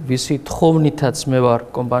შევხვდი, ვისი თხოვნითაც მე ვარ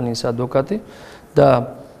კომპანიის ადვოკატი და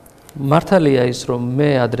მართალია ის, რომ მე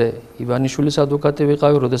ადრე ივანიშვილის ადვოკატი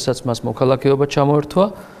ვიყავი, როდესაც მას მოქალაქეობა ჩამოერთვა.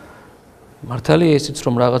 მართალია ისიც,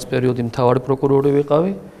 რომ რაღაც პერიოდი მთავარი პროკურორი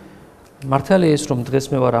ვიყავი. მართალია ის, რომ დღეს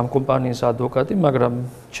მე ვარ ამ კომპანიის ადვოკატი, მაგრამ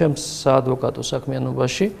ჩემს საადვოკატო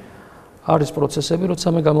საქმიანობაში არის პროცესები, როცა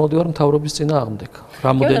მე გამოვდივარ მთავრობის წინააღმდეგ.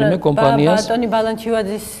 რამოდენიმე კომპანიას ბატონი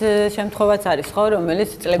ბალანჩივაძის შემთხვევაც არის, ხო, რომელიც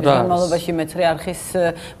წლების განმავლობაში მეცხრე არხის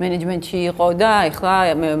მენეჯმენტში იყო და ეხლა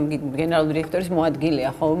გენერალური დირექტორის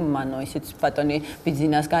მოადგილეა, ხო, მანო ისიც ბატონი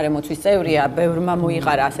ბიძინას გარემოცვის წევრია, ბევრმა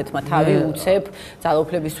მოიყარა ასეთმა თავი უცებ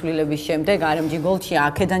ძალაუფლების ცვლილების შემდეგ RMG Gold-ში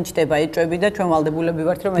აქედან ჩდება ეჭვები და ჩვენ ვალდებულები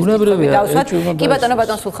ვართ რომ ეს კითხვები დავსვათ. კი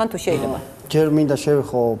ბატონო სულხან თუ შეიძლება. ჯერ მინდა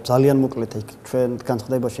შევეხო ძალიან მოკლედ იქ ჩვენ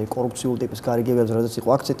განცხადებაში კორუფციულ ტიპის გარიგებებზე როდესაც იყო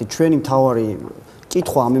აქცენტი ჩვენი მთავარი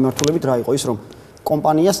კითხვა ამ მიმართულებით რა იყო ის რომ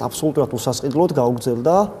კომპანიას აბსოლუტურად უსასყიდლოდ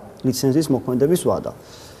გაუგზელდა ლიცენზიის მოქმედების ვადა.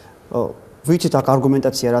 ვიცით აქ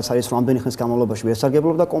არგუმენტაცია რაც არის რომ ამდენი ხნის განმავლობაში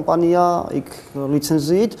ვესარგებლობდა კომპანია იქ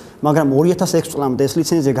ლიცენზიით, მაგრამ 2006 წლამდე ეს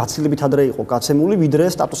ლიცენზია გაცილებით ადრე იყო გაცემული, ვიდრე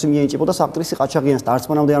სტატუსი მიენიჭებოდა საყდრისი-ყაჩაღიანს და არც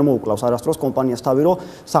მანამდე არ მოუკლავს არასდროს კომპანიას თავი რომ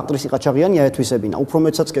საყდრისი-ყაჩაღიანი აეთვისებინა. უფრო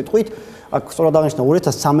მეცაც კეთხვით, აქ სწორად აღნიშნა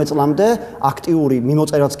 2013 წლამდე აქტიური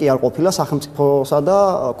მიმოწერაც კი არ ყოფილა სახელმწიფოსა და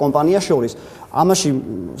კომპანიას შორის. ამაში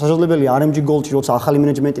შესაძლებელია RMG Gold-ში როცა ახალი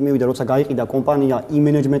მენეჯმენტი მივიდა, როცა გაიყიდა კომპანია, იმ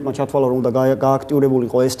მენეჯმენტმა ჩათვალა რომ უნდა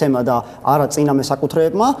გააქტიურებულიყო ეს თემა და არა წინა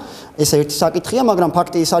მესაკუთრეებმა, ეს ერთი საკითხია, მაგრამ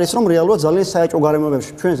ფაქტი ის არის, რომ რეალურად ძალიან საეჭვო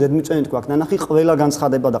გარემოებებში ჩვენ ზედმიწევნით გვაქვს ნანახი ყველა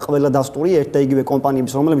განცხადება და ყველა დასტური ერთ და იგივე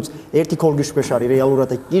კომპანიების, რომლებიც ერთი ქოლგის ქვეშ არის რეალურად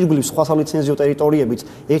და ირგვლივ სხვა სალიცენზიო ტერიტორიებიც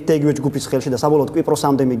ერთ და იგივე ჯგუფის ხელში და საბოლოოდ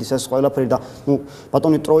კვიპროსამდე მიდის ეს ყველაფერი და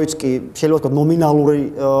ბატონი ტროიცკი შეიძლება ვთქვათ ნომინალური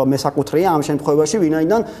მესაკუთრეა ამ შემთხვევაში,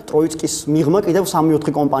 ვინაიდან ტროიცკის მიღმა კიდევ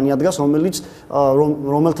 3-4 კომპანია დგას,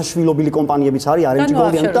 რომელთა შვილობილი კომპანიებიც არის RMG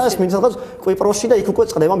Gold-ი და ეს მინდა კვიპროსში და იქ უკვე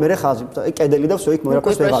წყდება მე ხაზი. კედელი და всё იქ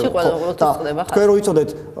მერაკოს ვეღარ. თქვენ რო იცოდეთ,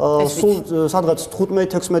 სულ სადღაც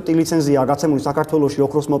 15-16 ლიცენზია გაცემული საქართველოში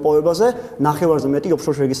ოქროს მოპოვებაზე, ნახევარზე მეტი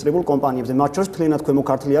ოფშორ რეგისტრირებულ კომპანიებზე, მათ შორის მთლიანად ქვემო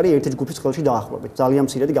ქართლი არის ერთი ჯგუფის ხელში დაახლოებით. ძალიან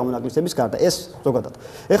მცირედი გამონაკლისების გარდა. ეს ზოგადად.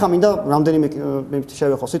 ეხლა მინდა რამდენიმე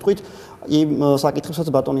შევეხო სიტყვით იმ საკითხებსაც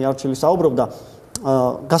ბატონი არჩილი საუბრობდა.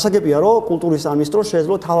 გასაგებია რომ კულტურის სამინისტრო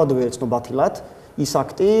შეეძლო თავადვე ეცნო ბათილად ის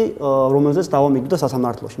აქტი, რომელზეც დავა მიგდოდა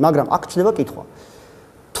სასამართლოში, მაგრამ აქ ჩნდება კითხვა.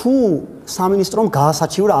 თუ სამინისტრომ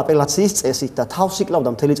გაასაჩივრა აპელაციის წესით და თავს იკლავდა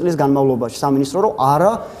მთელი წლის განმავლობაში სამინისტრო, რომ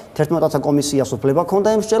არა 11-თა კომისიას უფლება ჰქონდა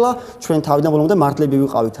ემსჯელა, ჩვენ თავიდან ბოლომდე მართლები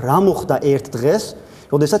ვიყავით. რა მოხდა ერთ დღეს,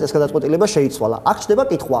 როდესაც ეს გადაწყვეტილება შეიცვალა? აქ ჩნდება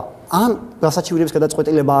კითხვა, ან გასაჩივრების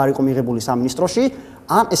გადაწყვეტილება არ იყო მიღებული სამინისტროში,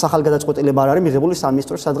 ან ეს ახალი გადაწყვეტილება არ არის მიღებული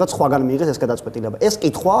სამინისტროში, სადღაც სხვაგან მიიღეს ეს გადაწყვეტილება. ეს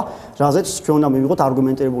კითხვა, რაზეც ჩვენ უნდა მივიღოთ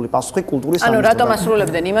არგუმენტირებული პასუხი კულტურის სამინისტროდან. ანუ რატომ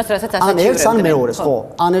ასრულებდნენ იმას, რასაც ასაჩივრებდნენ? ან ერთს ან მეორეს, ხო,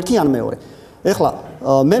 ან ერთი ან მეორე. ეხლა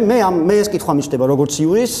მე ეს კითხვა მიჩნდება როგორც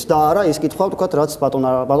იურის და არა ეს კითხვა ვთქვათ რაც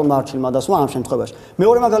ბატონმა არჩილმა დასვა ამ შემთხვევაში.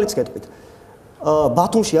 მეორე მაგალითს გეტყვით.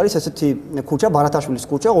 ბათუმში არის ესეთი ქუჩა, ბარათაშვილის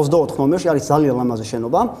ქუჩა, 24 ნომერში არის ძალიან ლამაზი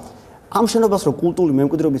შენობა. ამ შენობას რო კულტურული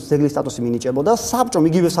მემკვიდრეობის ძეგლის სტატუსი მინიჭებოდა, საბჭომ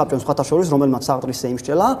იგივე საბჭომ სხვათა შორის, რომელმაც საყდრისზე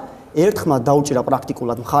იმსჯელა, ერთხმად დაუჭირა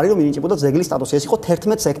პრაქტიკულად მხარი, რომ მინიჭებოდა ძეგლის სტატუსი. ეს იყო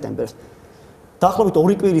 11 სექტემბერს. დაახლოებით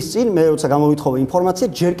 2 კვირის წინ მე როცა გამოვითხოვე ინფორმაცია,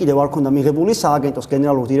 ჯერ კიდევ არ ქონდა მიღებული სააგენტოს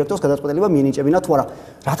გენერალურ დირექტორს გადაწყვეტილება მინიჭებინა თუ არა.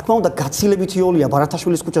 რა თქმა უნდა, გაცილებითი იოლია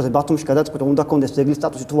ბარათაშვილის ქუჩაზე ბათუმში გადაწყვეტა უნდა კონდეს ძეგლის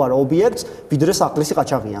სტატუსი თუ არა ობიექტს, ვიდრე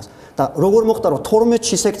საყდრისი-ყაჩაღიანს. და როგორ მოხდა, რომ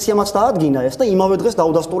 12-ში სექციამაც დაადგინა ეს და იმავე დღეს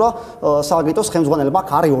დაუდასტურა სააგენტოს ხელმძღვანელობა. აქ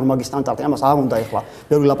არის ორმაგი სტანდარტი, ამას არ უნდა ეხლა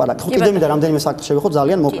ბევრი ლაპარაკი. ხო კიდევ მინდა რამდენიმე საკითხი შევეხოთ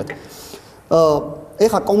ძალიან მოკლედ.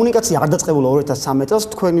 ეხა კომუნიკაცია არ დაწყებულა 2013 წელს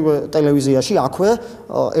თქვენი ტელევიზიაში აქვე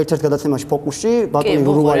ერთ-ერთ გადაცემაში ფოკუსში ბატონი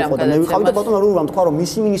რურვა იყო და მე ვიყავი და ბატონი რურვამ თქვა რომ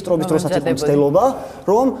მისი მინისტრობის დროსაც იყო მცდელობა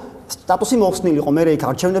რომ სტატუსი მოხსნილიყო მე იქ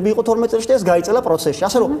არჩევნები იყო 12 წელს და ეს გაიწელა პროცესში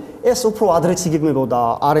ასე რომ ეს უფრო ადრეც იგეგმებოდა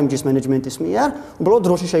RMG-ის მენეჯმენტის მიერ უბრალოდ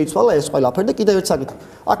დროში შეიცვალა ეს ყველაფერი და კიდევ ერთ საკითხი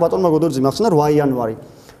აქ ბატონმა გოდორძიმ ახსნა 8 იანვარი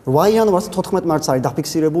 8 იანვარს 14 მარტს არის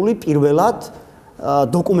დაფიქსირებული პირველად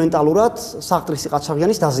დოკუმენტალურად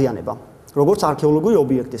საყდრისი-ყაჩაღიანის დაზიანება როგორც არქეოლოგიური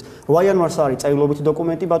ობიექტის. 8 იანვარს არის წერილობითი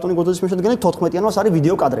დოკუმენტი ბატონი გოდოძის მიხედვით, 14 იანვარს არის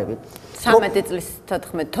ვიდეო კადრები. 13 წლის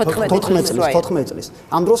 14 წლის.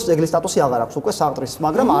 ამ დროს ძეგლის სტატუსი აღარ აქვს უკვე საყდრის,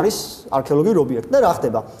 მაგრამ არის არქეოლოგიური ობიექტი და რა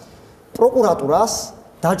ხდება? პროკურატურას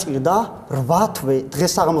დაჭირდა 8 თვე,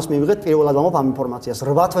 დღეს საღამოს მივიღეთ პირველად ვამბობ ამ ინფორმაციას.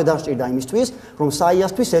 8 თვე დაჭირდა იმისთვის, რომ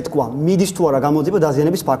საიასთვის ეთქვა, მიდის თუ არა გამოძიება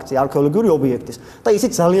დაზიანების ფაქტი არქეოლოგიური ობიექტის. და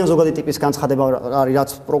ისიც ძალიან ზოგადი ტიპის განცხადება არის, რაც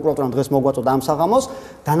პროკურატურამ დღეს მოგვაწოდა ამ საღამოს,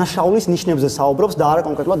 დანაშაულის ნიშნებზე საუბრობს და არა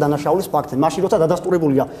კონკრეტულად დანაშაულის ფაქტზე. მაშინ როცა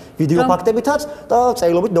დადასტურებულია ვიდეო ფაქტებითაც და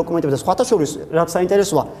წერილობით დოკუმენტებიც. სხვათა შორის, რაც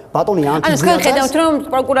საინტერესოა, ბატონი ანტიძიას. ანუ ხედავთ, რომ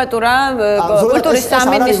პროკურატურა, კულტურის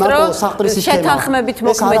სამინისტრო შეთანხმებით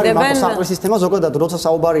მოქმედებენ. საყდრის სისტემა ზოგადად როცა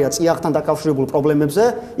საუბარია წიაღთან დაკავშირებულ პრობლემებზე,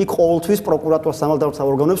 იქ ყოველთვის პროკურატურას სამართალდამცავ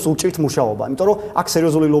ორგანოებს უჭირთ მუშაობა. იმიტომ რომ აქ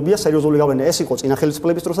სერიოზული ლობია, სერიოზული გავლენა. ეს იყო წინა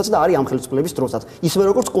ხელისუფლების დროსაც და არის ამ ხელისუფლების დროსაც. ისევე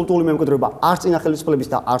როგორც კულტურული მემკვიდრეობა არც წინა ხელისუფლების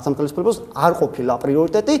და არც ამ ხელისუფლების არ ყოფილა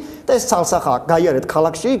პრიორიტეტი და ეს ცალსახა გაიარეთ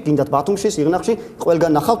ქალაქში, გინდათ ბათუმში, სიღნაღში,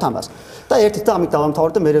 ყველგან ნახავთ ამას. და ერთით და ამით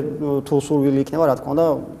დავამთავრეთ და მე თუ სურვილი იქნება, რა თქმა უნდა,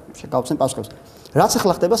 შეგავცენ პასუხებს. რაც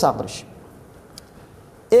ახლა ხდება საყდრისში.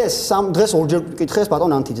 ეს დღეს ორჯერ კითხეს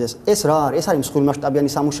ბატონ ანტიძეს. ეს რა არის? ეს არის მსხვილმასშტაბიანი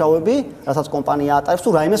სამუშაოები, რასაც კომპანია ატარებს თუ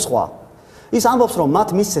რაიმე სხვა. ის ამბობს, რომ მათ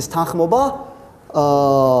მისცეს თანხმობა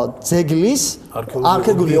ძეგლის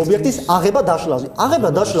არქეოლოგიური ობიექტის აღება-დაშლაზე.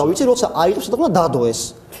 აღება-დაშლა ვიცი, როცა აიღებს და დადო ეს.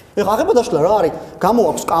 ეხლა აღება-დაშლა რა არის?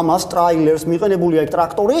 გამოაქვს კამას, ტრაილერს, მიყენებულია იქ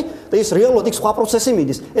ტრაქტორი და ის რეალურად იქ სხვა პროცესი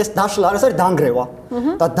მიდის. ეს დაშლა არის დანგრევა.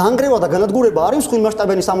 და დანგრევა და განადგურება არის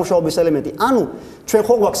მსხვილმასშტაბიანი სამუშაოების ელემენტი. ანუ ჩვენ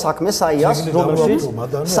ხო გვაქვს საქმე საიას,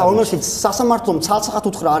 რომელშიც სასამართლომ ცალსახად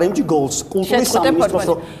უთხრა RMG Goals კულტურის სამინისტროს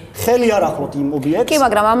რომ ხელი არ ახლოთ იმ ობიექტს. კი,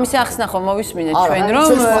 მაგრამ ამის ახსნა ხო მოვისმინეთ ჩვენ რომ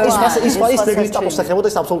ის ძეგლის სტატუსს ეხებოდა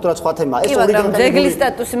ეს აბსოლუტურად სხვა თემაა. ეს ორიგინალური ძეგლის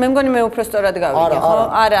სტატუსი, მე მგონი მე უფრო სწორად გავიგე, ხო?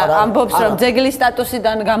 არა, ამბობს რომ ძეგლის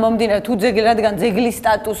სტატუსიდან გამომდინარე თუ რადგან ძეგლის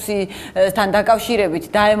სტატუსთან დაკავშირებით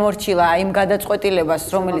დაემორჩილა იმ გადაწყვეტილებას,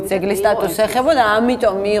 რომელიც ძეგლის სტატუსს ეხებოდა,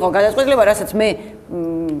 ამიტომ მიიღო გადაწყვეტილება, რასაც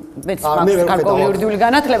მეც გარკვეული იურიდიული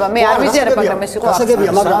განათლება, მე არ ვიზიარებ, მაგრამ ეს იყო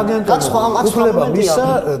გასაგებია, მაგრამ აქ სხვა უფლება მისცა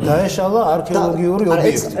დაეშალა არქეოლოგიური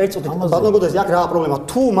ობიექტი. ბატონო გოდესი, აქ რა პრობლემა?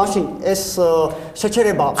 თუ მაშინ ეს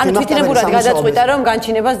შეჩერება ანუ თვითნებურად გადაწყვიტა, რომ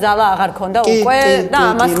განჩინებას ძალა აღარ ქონდა უკვე და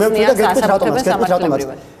ამას ხსნიან სასამართლოებს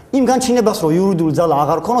სამართლებრივად. იმ განჩინებას რო იურიდიული ძალა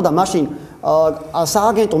აღარ ქონოდა, მაშინ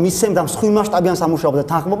სააგენტო მისცემდა მსხვილმასშტაბიან სამუშაოზე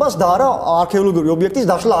თანხმობას და არა არქეოლოგიური ობიექტის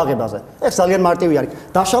დაშლა აღებაზე. ეს ძალიან მარტივი არის.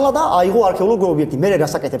 დაშალა და აიღო არქეოლოგიური ობიექტი. მერე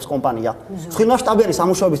გასაკეთებს კომპანია. მსხვილმასშტაბიანი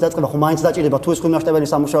სამუშაოების დაწყება ხო მაინც დაჭირდება, თუ ეს მსხვილმასშტაბიანი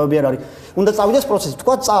სამუშაოები არ არის. უნდა წავიდეს პროცესი,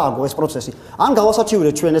 თქვა წააგო ეს პროცესი. ან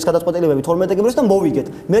გავასაჩივრეთ ჩვენ ეს გადაწყვეტილებები 12 დეკემბერს და მოვიგეთ.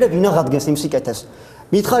 მერე ვინ აღადგენს იმ სიკეთეს?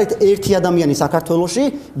 მითხარით ერთი ადამიანი საქართველოში,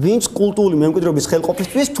 ვინც კულტურული მემკვიდრეობის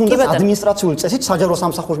ხელყოფისთვის თუნდაც ადმინისტრაციული წესით საჯარო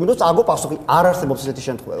სამსახურში მიდოს, წააგო პასუხი. არ არსებობს ესეთი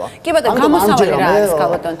შემთხვევა. კი ბატონო, გამოსავალი რა არის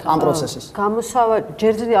ქალბატონთან? ამ პროცესის. გამოსავალი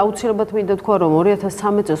ჯერჯერობით აუცილებლად მინდა თქვა, რომ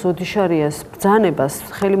 2013 წელს ოდიშარიას ბრძანებას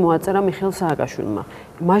ხელი მოაწერა მიხეილ სააკაშვილმა.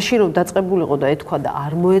 მაშინ რომ დაწყებულიყო და ეთქვა და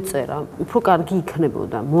არ მოეწერა, უფრო კარგი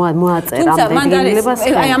იქნებოდა. მოაწერა ამდენილებას.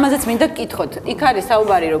 აი ამაზეც მინდა გკითხოთ. იქ არის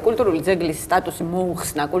საუბარი, რომ კულტურული ძეგლის სტატუსი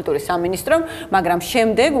მოუხსნა კულტურის სამინისტრომ, მაგრამ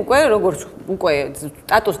შემდეგ როგორც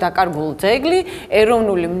სტატუს დაკარგულ ძეგლი,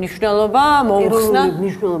 ეროვნული მნიშვნელობა მოუხსნა. ეროვნული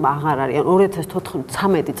მნიშვნელობა აღარ არის.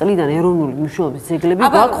 2013 წლიდან ეროვნული მნიშვნელობის ძეგლები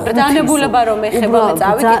გვაქვს. ბრძანებულება რომ ეხება მე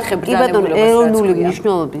წავიკითხე ბრძანებულებას. ეროვნული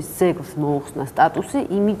მნიშვნელობის ძეგლს მოუხსნა სტატუსი,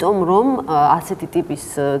 იმიტომ რომ ასეთი ტიპის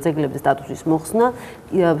ძეგლების სტატუსის მოხსნა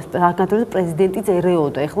საქართველოს პრეზიდენტიც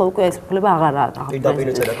ერეოდა. ეხლა უკვე ეს უფლება აღარ აქვს.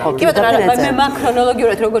 კი ბატონო, მე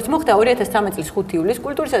მაქრონოლოგიურად როგორც მოხდა 2013 წლის 5 ივლისს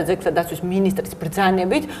კულტურისა და ძეგლთა დაცვის მინისტრის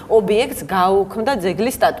ბრძანებით ობიექტს გაუქმდა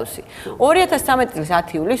ძეგლის სტატუსი. 2013 წლის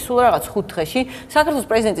 10 ივლისს სულ რაღაც 5 დღეში საქართველოს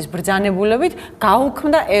პრეზიდენტის ბრძანებულებით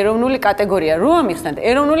გაუქმდა ეროვნული კატეგორია. რო ამიხსნათ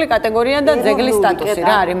ეროვნული კატეგორია და ძეგლის სტატუსი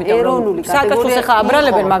რა არის, იმიტომ რომ საქართველოს ახლა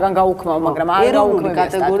აბრალებენ მაგან გაუქმაო, მაგრამ არ გაუქმებია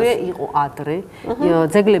კატეგორია იყო ადრე.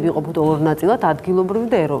 ძეგლები იყოფოდა ორ ნაწილად, ადგილობრივი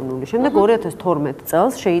და ეროვნული. შემდეგ 2012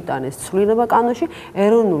 წელს შეიტანეს ცვლილება კანონში,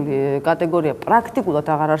 ეროვნული კატეგორია პრაქტიკულად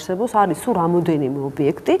აღარ არსებობს, არის სულ რამოდენიმე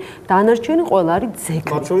ობიექტი, დანარჩენი ყველა არის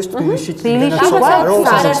ძეგლი. მათ შორის თბილისში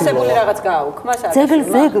არ არსებული რაღაც გააუქმა ძეგლი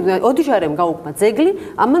ოდიშარემ გაუქმა ძეგლი,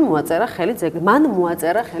 ამან მოაწერა ხელი ძეგლი, მან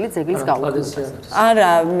მოაწერა ხელი ძეგლის გაუქმებას. არა,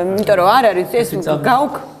 იმიტომ რომ არ არის ეს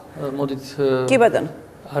გაუქ. მოდით. კი ბატონო.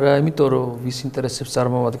 არა, იმიტომ რომ ვის ინტერესებს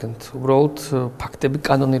წარმოვადგენთ, უბრალოდ ფაქტები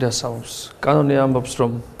კანონი რას ამბობს. კანონი ამბობს,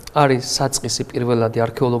 რომ არის საწყისი პირველადი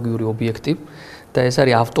არქეოლოგიური ობიექტი და ეს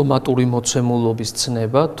არის ავტომატური მოცემულობის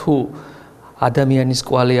ცნება, თუ ადამიანის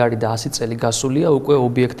კვალი არის და 100 წელი გასულია, უკვე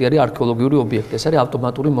ობიექტი არის არქეოლოგიური ობიექტი. ეს არის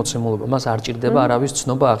ავტომატური მოცემულობა, მას არ ჭირდება არავის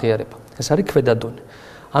ცნობა აღიარება. ეს არის ქვედადონე.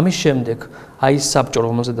 ამის შემდეგ აი ეს საბჭო,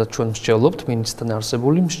 რომელზედაც ჩვენ მსჯელობთ, მინისტრთან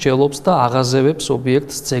არსებული, მსჯელობს და აღაზევებს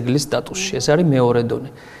ობიექტს ძეგლის სტატუსში. ეს არის მეორე დონე.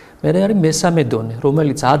 მერე არის მესამე დონე,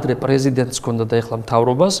 რომელიც ადრე პრეზიდენტს ჰქონდა და ეხლა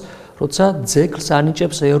მთავრობას, როცა ძეგლს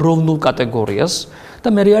ანიჭებს ეროვნულ კატეგორიას და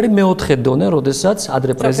მერე არის მეოთხე დონე, როდესაც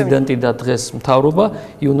ადრე პრეზიდენტი და დღეს მთავრობა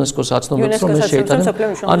იუნესკოს აცნობებს, რომ ეს შეიტანა,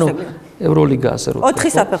 ანუ ევროლიგა ასე რომ 4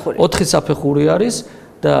 საფეხური. 4 საფეხური არის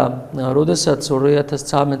და როდესაც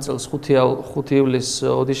 2013 წელს 5 ივლისს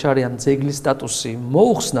ოდიშარიან ძეგლის სტატუსი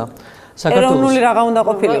მოუხსნა ეროვნული რაღა უნდა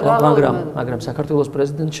ყოფილიყო. მაგრამ საქართველოს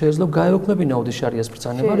პრეზიდენტს შეეძლო გაეუქმებინა ოდიშარიას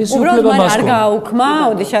ბრძანება. ის უფლება უფლება მას არ გააუქმა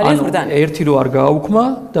ოდიშარიას ბრძანება. ერთი რო არ გააუქმა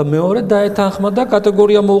და მეორე დაეთანხმა და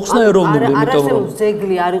კატეგორია მოუხსნა ეროვნული, იმიტომ რომ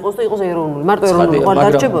ძეგლი არ იყოს და იყოს ეროვნული. მარტო ეროვნული ყარ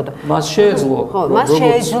დარჩებოდა. მას შეეძლო. ხო, მას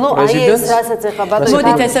შეეძლო აი ეს რასაც ეხა ბატონო.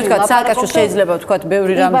 მოდით ესე ვთქვათ, სააკაშოს შეიძლება ვთქვათ,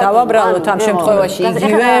 ბევრი რამ დავაბრალოთ ამ შემთხვევაში.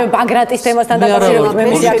 იგივე ბაგრატის თემასთან დაკავშირებით მე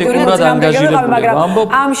მაგრამ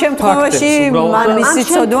ამ შემთხვევაში მან მისი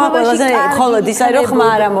ცოდვა ყველაზე ხოლოდ ის არის რომ ხმა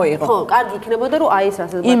არ მოიღო. ხო, კარგი იქნებოდა რომ აი ეს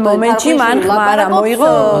რასაც იმ მომენტში მან ხმა არ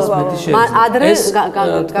მოიღო. ადრე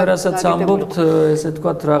რასაც ამბობთ, ესე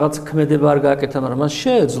ვთქვათ, რაღაც ქმედება არ გააკეთა, მაგრამ მას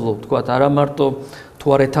შეეძლო, ვთქვათ, არა მარტო თუ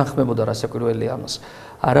არ ეთანხმებოდა რასაკვირველია ამას.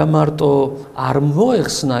 არა მარტო არ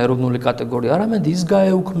მოეხსნა ეროვნული კატეგორია, არამედ ის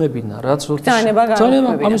გაეუქმებინა, რაც ბრძანება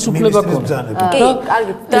გაეუქმებინა. ამის უფლება ქონდა. კი,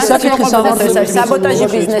 კარგი. და საკითხი სამართლებრივი საბოტაჟი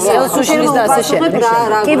ბიზნესი, ელსუშლის და ასე შემდეგ.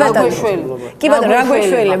 კი ბატონო. კი ბატონო, რა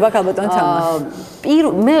გვეშველება ქალბატონ თამა?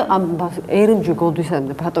 მე ამ ერმჯ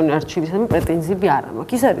გოლდვისადმი და ბატონი არჩილისადმი პრეტენზიები არ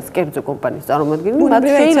მაქვს. ის არის კერძო კომპანიის წარმომადგენელი, მათ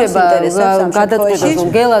შეიძლება გადაწყვეტოს, რომ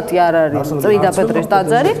გელათი არ არის წმინდა პეტრეს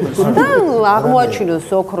ტაძარი და აღმოაჩინოს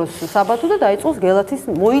ოქროს საბადო და დაიწყოს გელათის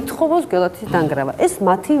მოითხოვოს გელათის დანგრევა. ეს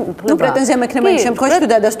მათი უფლებაა. პრეტენზია მექნება იმ შემთხვევაში, თუ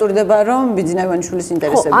დადასტურდება, რომ ბიძინა ივანიშვილის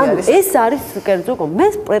ინტერესები არის. ეს არის კერძო კომპანია. მე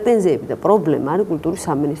პრეტენზიები და პრობლემა არის კულტურის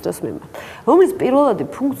სამინისტროს მიმართ, რომლის პირველადი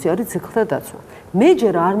ფუნქცია არის ძეგლთა დაცვა. მე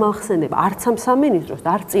ჯერ არ მახსენებ არც ამ სამინისტროს და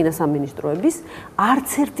არც წინა სამინისტროების არც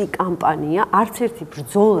ერთი კამპანია, არც ერთი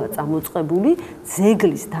ბრძოლა წამოწყებული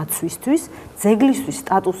ძეგლის დაცვისთვის, ძეგლისთვის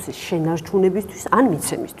სტატუსის შენარჩუნებისთვის ან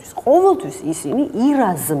მიცემისთვის. ყოველთვის ისინი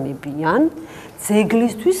ირაზმებიან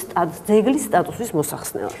ძეგლისთვის ძეგლის სტატუსის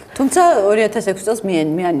მოსახსნელად. თუმცა 2006 წელს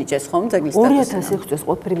მიანიჭეს ხომ ძეგლის სტატუსი? 2006 წელს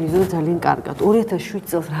ყოფილი მიზეზი ძალიან კარგად. 2007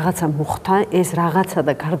 წელს რაღაცა მოხდა, ეს რაღაცა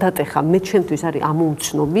და გარდატეხა მე ჩემთვის არის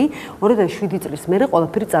ამოუცნობი. 2007 წლის მერე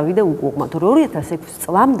ყველაფერი წავიდა უკუღმა, თორე 2006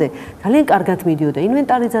 წლამდე ძალიან კარგად მიდიოდა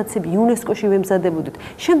ინვენტარიზაციები, იუნესკოში ვემზადებოდით.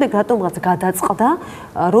 შემდეგ რატომღაც გადაწყდა,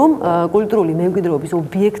 რომ კულტურული მემკვიდრეობის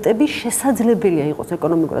ობიექტები შესაძლებელია იყოს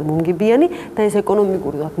ეკონომიკურად მომგებიანი და ეს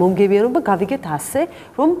ეკონომიკური მომგებიანობა გავიგეთ ასე,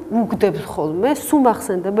 რომ უგდებს ხოლმე, სულ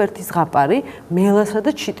მახსენდება ერთი ზღაპარი მელასა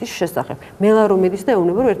და ჩიტის შესახებ. მელა რომ მიდის და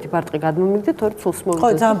ეუბნება, რომ ერთი ბარტყი გადმომიგდეთ, თორე ცულს მოვიდეთ. ხო,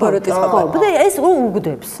 ძალიან ბოროტი ზღაპარი. და ეს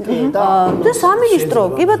უგდებს. და სამინისტრო,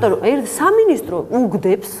 კი ბატონო, სამინისტრო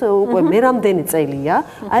უგდებს უკვე მე რამდენი წელია,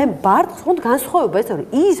 აი ბარტყს ხომ განსხვავება ეს არის,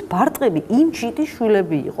 ის ბარტყები იმ ჩიტის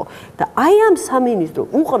შვილები იყო და აი ამ სამინისტრო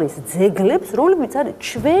უყრის ძეგლებს, რომლებიც არის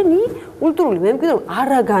ჩვენი კულტურული მემკვიდრეობა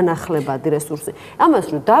არაგანახლებადი რესურსი. ამას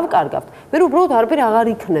რომ დავკარგავთ, მე უბრალოდ უბრალოდ არაფერი აღარ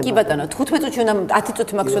იქნება. კი ბატონო, 15 წუთი უნდა 10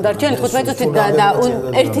 წუთი მაქვს რომ დარჩენ, 15 წუთი და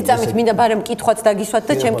ერთი წამით მინდა ბარემ კითხვაც დაგისვათ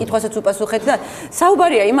და ჩემ კითხვასაც უპასუხეთ და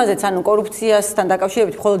საუბარია იმაზეც, ანუ კორუფციასთან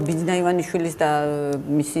დაკავშირებით მხოლოდ ბიძინა ივანიშვილის და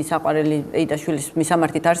მისი საყვარელი ეიტაშვილის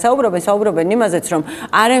მისამართით არ საუბრობენ იმაზეც, რომ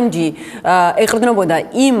RMG ეყრდნობოდა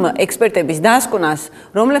იმ ექსპერტების დასკვნას,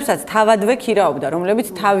 რომლებსაც თავადვე ქირაობდა, რომლებიც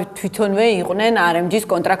თვითონვე იყვნენ RMG-ის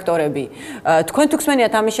კონტრაქტორები. თქვენ თუ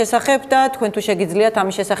გსმენიათ ამის შესახებ და თქვენ თუ შეგიძლიათ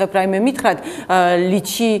ამის შესახებ რაიმე მითხრათ,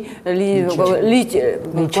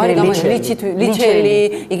 ლიჩელი,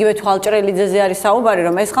 იგივე თვალჭრელიძეზე არის საუბარი,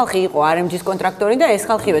 რომ ეს ხალხი იყო RMG-ის კონტრაქტორი და ეს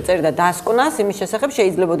ხალხივე წერდა დასკვნას იმის შესახებ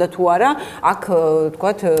შეიძლებოდა თუ არა აქ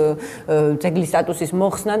თქვათ ძეგლის სტატუსის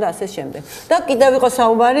მოხსნა და ასე შემდეგ. და კიდევ იყო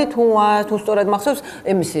საუბარი თუ სწორად მახსოვს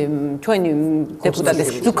ემისი ჩვენი დეპუტატის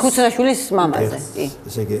ხუცნაშვილის მამაზე. კი.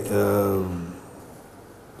 ესე იგი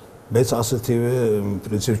მეც ასეთივე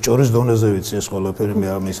პრინციპ ჭორის დონეზე ვიცი ეს ყველაფერი მე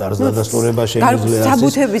ამის არც დადასტურება შეიძლება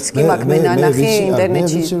საბუთებიც კი მაქვს მე ნანახი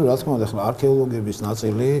ინტერნეტში. ვიცი რა თქმა უნდა ახლა არქეოლოგების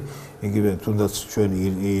ნაწილი იგივე თუნდაც ჩვენი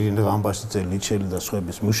ირინე ღამბაშიძე ლიჩელი და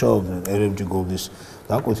სხვების მუშაობდნენ RMG გოლდის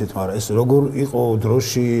დაკვეთით, მაგრამ ეს როგორ იყო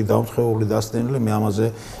დროში დამთხეული დასტენილი მე ამაზე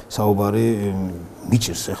საუბარი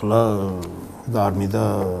მიჭირს ახლა და არ მინდა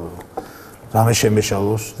რამე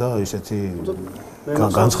შემეშალოს და ისეთი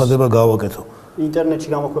განცხადება გავაკეთო. ინტერნეტში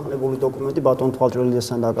გამოქვეყნებული დოკუმენტი ბატონ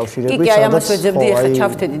თვალჭრელიძესთან დაკავშირებით, კი, ამას ვეძებდი ახლა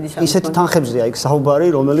ჩავთედი ისე. ისეთ თანხებზეა იქ საუბარი,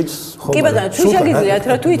 რომელიც კი ბატონო, თუ შეგიძლიათ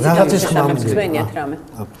რა თუ იცით ამის შესახებ გძვენიათ რამე.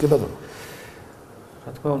 კი ბატონო.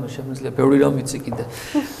 რა თქმა უნდა, შემიძლია ბევრი რამ ვიცი კიდე.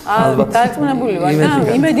 ალბათ დარწმუნებული ვარ და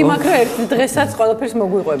იმედი მაქვს რომ ერთ დღესაც ყველაფერს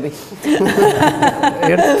მოგვიყვები.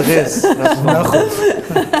 ერთ დღეს რა ნახოთ.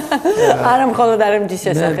 არა მხოლოდ RMG-ის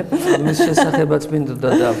შესახებ. ამის შესახებაც მინდოდა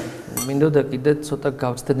და მინდოდა კიდე ცოტა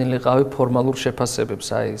გავცდენილიყავი ფორმალურ შეფასებებს,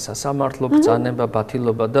 აი სასამართლო ბრძანება,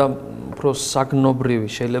 ბათილობა და უფრო საგნობრივი,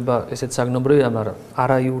 შეიძლება ესეც საგნობრივია, მაგრამ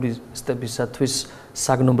არაიურისტებისათვის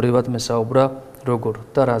საგნობრივად მესაუბრა როგორ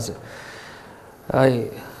და რაზე. აი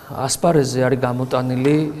ასპარეზზე არის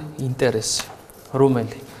გამოტანილი ინტერესი,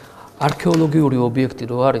 რომელი არქეოლოგიური ობიექტი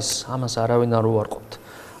რო არის, ამას არავინ არ უარყოფთ.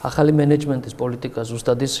 ახალი მენეჯმენტის პოლიტიკა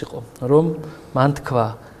ზუსტად ის იყო, რომ მან თქვა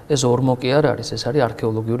ეს ორმოკი არ არის, ეს არის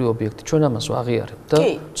არქეოლოგიური ობიექტი. ჩვენ ამას ვაღიარებთ და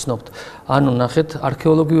ვცნობთ. ანუ ნახეთ,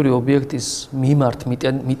 არქეოლოგიური ობიექტის მიმართ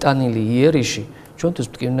მიტანილი იერიში ჩვენთვის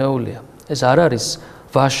მტკივნეულია. ეს არ არის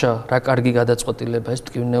ვაშა, რა კარგი გადაწყვეტილება, ეს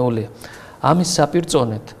მტკივნეულია. ამის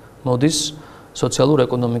საპირწონედ მოდის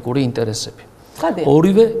სოციალურ-ეკონომიკური ინტერესები.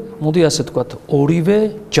 ორივე, მოდი ასე ვთქვათ, ორივე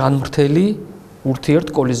ჯანმრთელი ურთიერთ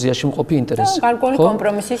კოლიზიაში მყოფი ინტერესი. გარკვეული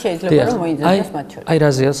კომპრომისი შეიძლება რომ მოიძებნოს მათ შორის. აი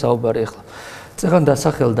რაზეა საუბარი ახლა. წეგან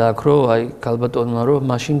დასახელდა აქ რომ აი ქალბატონმა რომ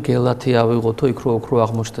მაშინ გელათი ავიღოთო იქ რო ოქრო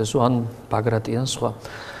აღმოჩნდესო ან ბაგრატი ან სხვა.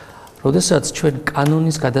 როდესაც ჩვენ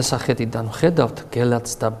კანონის გადასახედიდან ხედავთ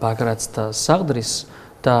გელათს და ბაგრატს და საყდრის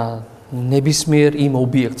და ნებისმიერ იმ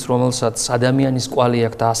ობიექტს, რომელსაც ადამიანის კვალი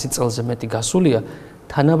აქვს და 100 წელზე მეტი გასულია,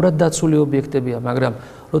 თანაბრად დაცული ობიექტებია, მაგრამ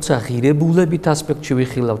როცა ღირებულებით ასპექტში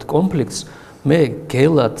ვიხილავთ კონფლიქტს, მე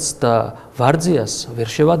გელათს და ვარძიას ვერ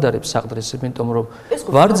შევადარებ საყდრის, იმიტომ რომ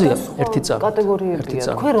ვარძია ერთი წამი. კატეგორიებია.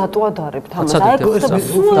 თქვენ რატო ადარებთ ამას?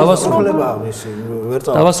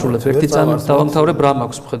 დავასრულებ ერთი წამი, დავამთავრებ რა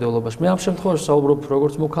მაქვს მხედველობაში. მე ამ შემთხვევაში საუბრობ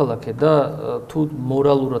როგორც მოქალაქე და თუ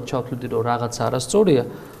მორალურად ჩავთვლიდი რომ რაღაც არასწორია,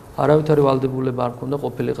 არავითარი ვალდებულება არ მქონდა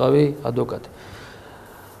ყოფილიყავი ადვოკატი.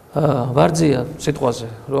 ვარძია სიტყვაზე,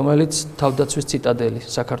 რომელიც თავდაცვის ციტადელი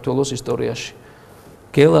საქართველოს ისტორიაში.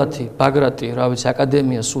 გელათი, ბაგრატი, რა ვიცი,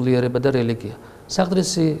 აკადემია, სულიერება და რელიგია.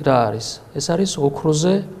 საყდრისი რა არის? ეს არის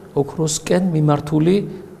ოქროზე, ოქროსკენ მიმართული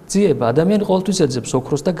ძიება. ადამიანი ყოველთვის ეძებს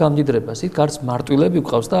ოქროს და გამდიდრებას. იქ არც მარტვილები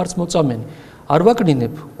გვყავს და არც მოწამენი. არ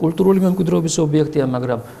ვაკნინებ, კულტურული მემკვიდრეობის ობიექტია,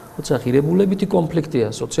 მაგრამ როცა ღირებულებითი კონფლიქტია,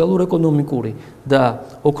 სოციალურ-ეკონომიკური და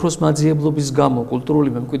ოქროს მაძიებლობის გამო კულტურული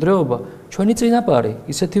მემკვიდრეობა, ჩვენი წინაპარი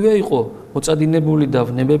ისეთივე იყო მოწადინებული და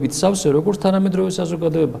ვნებებით სავსე, როგორც თანამედროვე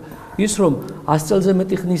საზოგადოება. ის რომ 100 წელზე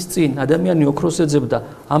მეტი ხნის წინ ადამიანი ოქროს ეძებდა,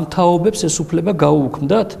 ამ თაობებს ეს უფლება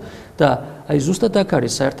გაუუქმდათ და აი ზუსტად აქ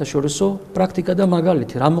არის საერთაშორისო პრაქტიკა და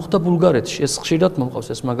მაგალითი. რა მოხდა ბულგარეთში? ეს ხშირად მომყავს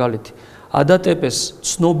ეს მაგალითი. ადატეპეს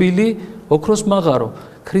ცნობილი ოქროს მაღარო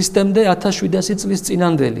ქრისტემდე 1700 წლის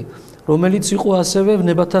წინანდელი, რომელიც იყო ასევე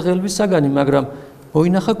ვნებათა ღელვის საგანი, მაგრამ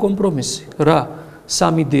მოინახა კომპრომისი. რა?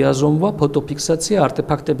 3 დიაზომვა, ფოტოფიქსაცია,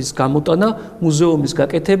 არტეფაქტების გამოტანა, მუზეუმის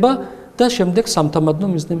გაკეთება და შემდეგ სამთამადნო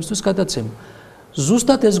მიზნებისთვის გადაცემა.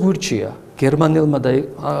 ზუსტად ეს გვირჩია გერმანელმა და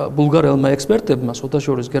ბულგარელმა ექსპერტებმა,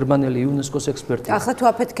 შორის გერმანელი იუნესკოს ექსპერტი. ახლა თუ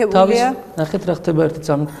აფეთქებულია? ნახეთ რა ხდება ერთი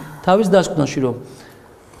წამი. თავის დასკვნაში რომ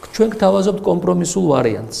ჩვენ გთავაზობთ კომპრომისულ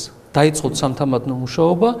ვარიანტს. დაიწყოთ სამთამადნო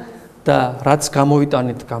მუშაობა და რაც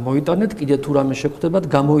გამოიტანეთ, კიდე თუ რამე შეხვდებათ,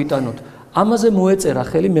 გამოიტანოთ. ამაზე მოეწერა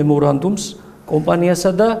ხელი მემორანდუმს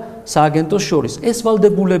კომპანიასა და სააგენტოს შორის. ეს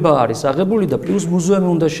ვალდებულება არის აღებული და პლუს მუზეუმი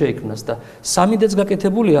უნდა შეიქმნას და სამიდაც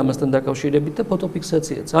გაკეთებული ამასთან დაკავშირებით და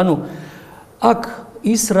ფოტოფიქსაციაც. ანუ აქ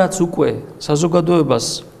ის რაც უკვე საზოგადოებას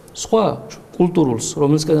სხვა კულტურულს,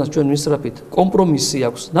 რომელსაც ჩვენ ვისწრაფით, კომპრომისი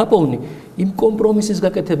აქვს ნაპოვნი, იმ კომპრომისის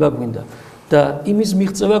გაკეთება გვინდა და იმის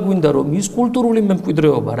მიღწევა გვინდა, რომ ის კულტურული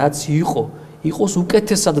მემკვიდრეობა, რაც იყოს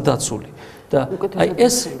უკეთესად დაცული. და აი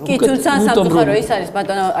ეს კი თუმცა სამწუხარო ის არის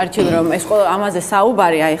ბატონო არჩილ რომ ეს ყველა ამაზე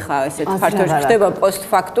საუბარი აი ხა ესეთ ფაქტორში ხდება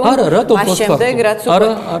პოსტფაქტუმ მას შემდეგ რაც უკვე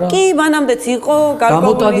კი მანამდეც იყო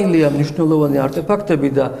გამოტანილია მნიშვნელოვანი არტეფაქტები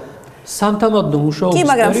და სამთამადო მუშაობის კი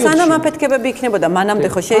მაგრამ სანამ აფეთქებები იქნებოდა მანამდე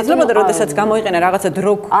ხო შეიძლება და როდესაც გამოიყენა რაღაცა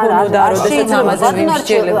დრო ქონოდა როდესაც ამაზე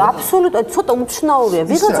ვიმსჯელება აბსოლუტურად ცოტა უცნაურია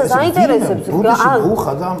ვიღაცა დაინტერესებს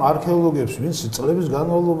უხადა ამ არქეოლოგებს ვინც წლების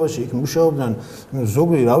განმავლობაში იქ მუშაობდნენ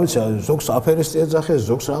ზოგი რა ვიცი ზოგს აფერისტი ეძახეს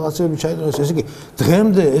ზოგს რაღაცები ჩაიტარეს ესე იგი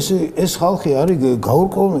დღემდე ეს ხალხი არის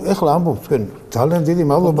გაურკვეველი ეხლა ამბობთ თქვენ ძალიან დიდი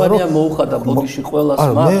მადლობა რომ მოუხადა ბოდიში ყველას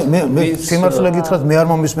მე სიმართლე გითხრათ მე არ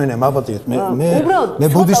მომისმენია მაბატიეთ მე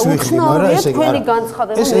ბუდისტი ვიხდი მაგრამ ესე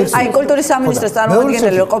იგი აი კულტურის სამინისტროს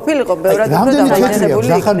წარმომადგენელი ყოფილიყო ბევრად უფრო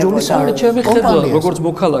დამახასიათებელი დახარჯული ჩემი ხედვა როგორც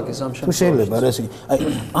მოქალაქის ამ შემთხვევაში შეიძლება რა ესე იგი აი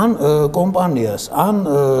ან კომპანიას ან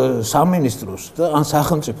სამინისტროს და ან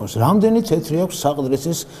სახელმწიფოს რამდენი თეთრი აქვს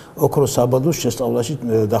საყდრისის ოქროს საბადოს შესწავლაში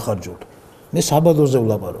დახარჯული მე საბადოზე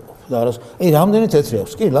ვლაპარაკობ და არა აი რამდენი თეთრი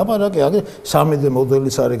აქვს კი ლაპარაკი აგე 3D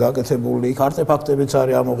მოდელიც არის გაკეთებული იქ არტეფაქტებიც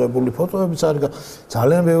არის ამოღებული ფოტოებიც არის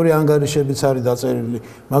ძალიან ბევრი ანგარიშებიც არის დაწერილი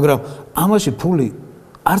მაგრამ ამაში ფული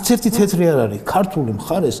არც ერთი თეთრი არ არის ქართული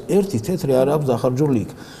მხარეს ერთი თეთრი არ აქვს დახარჯული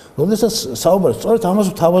იქ როდესაც საუბარი სწორედ ამას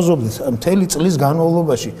ვთავაზობდით მთელი წლის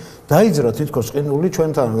განმავლობაში დაიძრა თითქოს ყინული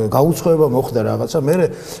ჩვენთან გაუცხოება მოხდა რაღაცა მე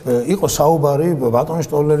იყო საუბარი ბატონ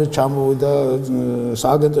შტოლერი ჩამოვიდა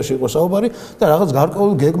სააგენტოში იყო საუბარი და რაღაც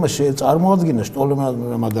გარკვეული გეგმა წარმოადგინა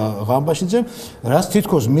შტოლერმა და ღამბაშიძემ რაც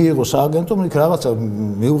თითქოს მიიღო სააგენტომ იქ რაღაცა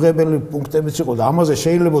მიუღებელი პუნქტებიც იყო და ამაზე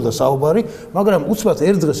შეიძლებოდა საუბარი მაგრამ უცბად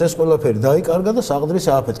ერთ დღეს ეს ყველაფერი დაიკარგა და საყდრისი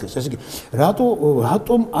ააფეთქეს ესე იგი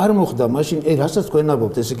რატომ არ მოხდა მაშინ რასაც თქვენ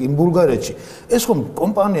ნაბობთ ესე იმ ბულგარეთში ეს ხომ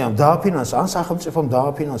კომპანიამ დააფინანსა ან სახელმწიფომ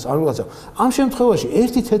დააფინანსა ან რაღაცა ამ შემთხვევაში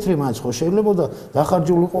ერთი თეთრი მაინც ხო შეიძლებოდა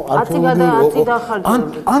დახარჯულიყო არქეოლოგიური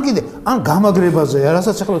ან კიდე ან გამაგრებაზე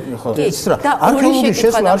რასაც ახლა ხო იცით რა არქეოლოგიის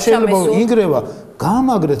შესვლა არ შეიძლება ინგრევა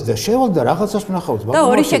გამაგრეთ და შევალდა რაღაცას ვნახავთ და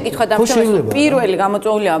ორი შეკითხვა დამშავე პირველი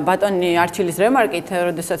გამოწვეულია ბატონი არჩილის რემარკით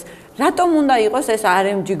როდესაც რატომ უნდა იყოს ეს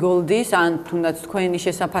RMG Gold-ის ან თუნდაც თქვენი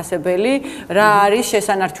შესაძაფასებელი რა არის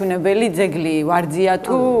შესანარჩუნებელი ძეგლი ვარძია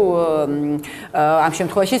თუ ამ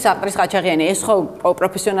შემთხვევაში საყდრისი-ყაჩაღიანი ეს ხო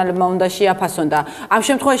პროფესიონალებმა უნდა შეაფასონ და ამ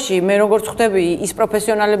შემთხვევაში მე როგორც ხვდები ის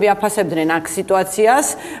პროფესიონალები აფასებდნენ აქ სიტუაციას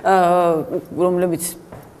რომლებიც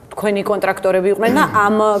თქვენი კონტრაქტორები იყვნენ და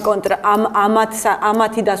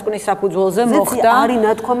ამათი დასკვნის საფუძველზე მოხდა არის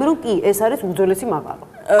ნათქვამი რომ კი ეს არის უძველესი მაღარო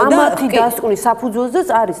ამათი დასკვნის საფუძველზეც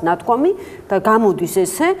არის ნათქვამი და გამოდის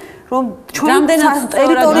ესე რომ ჩვენ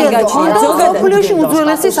ტერიტორიაზე ზოგადად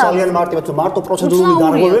უძველესი ძალიან მარტო პროცედურული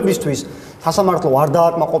დარღვევებისთვის სასამართლო არ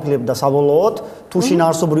დააკმაყოფილებდა საბოლოოდ თუ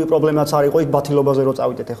შინაარსობრივი პრობლემაც არ იყო იქ ბათილობაზე რო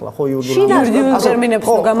წავიდეთ ახლა ხო იურიდიულ ტერმინებს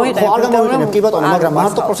რო გამოიყენებთ ხო არ გამოიყენებ კი ბატონო მაგრამ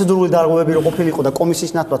მარტო პროცედურული დარღვევები რო ყოფილიყო და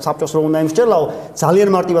კომისიის ნაცვლად საბჭოს რო უნდა იმსჯელაო ძალიან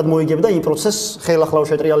მარტივად მოიგებდა იმ პროცესს ხელახლა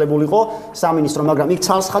შეტრიალებულიყო სამინისტრო მაგრამ იქ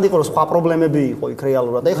ცალსხად იყო რომ სხვა პრობლემები იყო იქ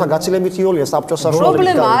რეალურად და ეხლა გაცილებით იოლია საბჭოს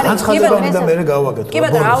საშუალებით განცხადება მინდა მე გავაკეთო კი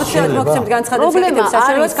ბატონო აუცილებლად მოგცემთ განცხადებას ეკეთებს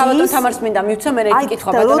საშუალებას ქალბატონ თამარს მინდა მივცე მე ერთი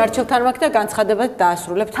კითხვა ბატონ არჩილთან მაქვს და განცხადება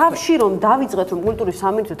დაასრულებთ თავში რომ დავიწყეთ რომ კულტურის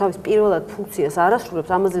სამინისტრო თავის პირველად ფუნქციას არ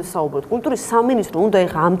ასრულებს ამაზე ვსაუბრობთ კულტურის სამინისტრო უნდა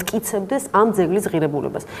ეხა ამტკიცებდეს ამ ძეგლის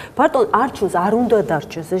ღირებულებას ბატონ არჩილს არ უნდა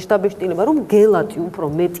დარჩეს ეს შტაბეშტილება რომ გელათი უფრო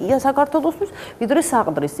მეტია საქართველოსთვის ვიდრე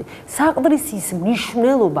საყდრისის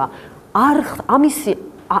მნიშვნელობა ამისი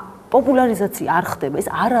პოპულარიზაცია არ ხდება ეს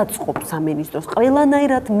არ აწყობს სამინისტროს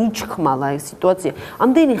ყველანაირად მიჩქმალა ეს სიტუაცია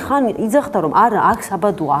ამდენი ხანი იძახდა რომ არა აქ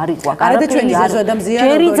საბადო არ იყო აქ არაფერი არ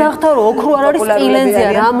ჯერ იძახდა რომ ოქრო არ არის სპილენძია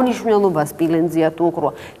რა მნიშვნელობა სპილენძია თუ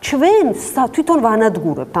ოქროა ჩვენ თვითონ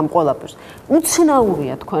ვანადგურებთ ამ ყველაფერს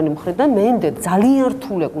უცნაურია თქვენი მხრიდან მენდე ძალიან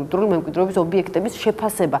რთულია კულტურული მემკვიდრეობის ობიექტების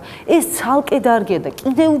შეფასება ეს ცალკე დარგია და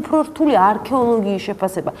კიდევ უფრო რთულია არქეოლოგიის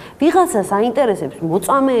შეფასება ვიღაცას აინტერესებს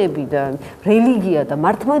მოწამეები და რელიგია და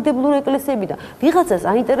მართლმადიდებლური ეკლესიები და ვიღაცას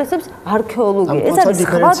აინტერესებს არქეოლოგია. ეს არის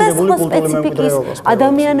სხვადასხვა სპეციფიკის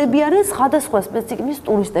ადამიანები არიან, სხვადასხვა სპეციფიკის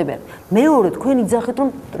ტურისტები არიან. მეორე თქვენ იძახეთ რომ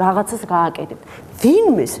რაღაცას გააკეთებთ.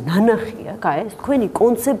 ვინმეს ნანახია, გაეს თქვენი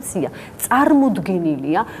კონცეფცია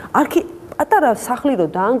წარმოდგენილია პატარა სახლი რო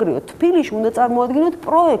დაანგრიოთ, თბილისში უნდა წარმოადგინოთ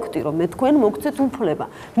პროექტი, რომ მე თქვენ მოგცეთ უფლება.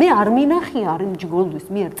 მე არ მინახია არიმჯგოლდის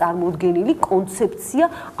მიერ წარმოდგენილი კონცეფცია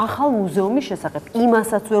ახალ მუზეუმის შესახებ.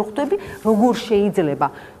 იმასაც ვერ ხვდები, როგორ შეიძლება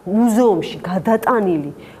მუზეუმში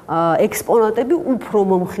გადატანილი ექსპონატები უფრო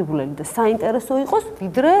მომხიბვლელი და საინტერესო იყოს,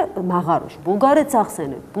 ვიდრე მაღაროში. ბულგარეთს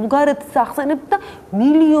ახსენებთ და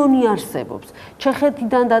მილიონი არსებობს.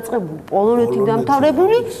 ჩეხეთიდან დაწყებული, პოლონეთიდან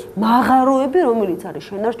დამთავრებული მაღაროები, რომელიც არის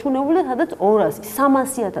შენარჩუნებული და სადაც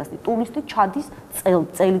 200-300.000 ტურისტი ჩადის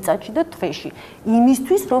წელიწადში და თვეში.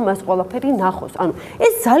 იმისთვის, რომ მას ყველაფერი ნახოს. ანუ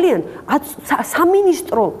ეს ძალიან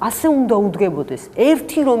სამინისტრო ასე უნდა უდგებოდეს.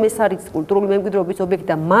 ერთი რომ ეს არის კულტურული მემკვიდრეობის ობიექტი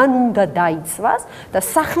და მან უნდა დაიცვას და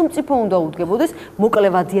სახელმწიფო უნდა უდგებოდეს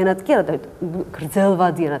მოკლევადიანად კი არა და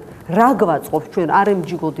გრძელვადიანად. რა გვაწყობს ჩვენ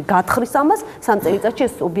არემჯიგოლდი გათხრის ამას 3 წელიწადში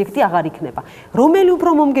ეს ობიექტი აღარ იქნება. რომელი უფრო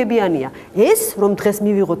მომგებიანია? ეს რომ დღეს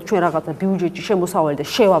მივიღოთ ჩვენ რაღაცა ბიუჯეტში შემოსავალი და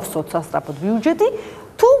შევავსოთ სასწრაფოდ ბიუჯეტი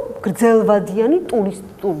თუ გრძელვადიანი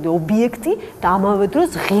ტურისტული ობიექტი და ამავე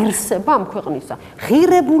დროს ღირსება ამ ქვეყნისა.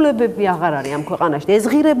 ღირებულებები აღარ არის ამ ქვეყანაში და ეს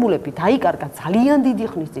ღირებულები დაიკარგა ძალიან დიდი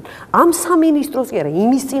ხნის წინ. ამ სამინისტროს კი არა,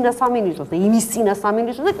 იმის წინა სამინისტროს და იმის წინა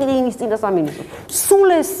სამინისტროს და კიდე იმის წინა სამინისტროს. სულ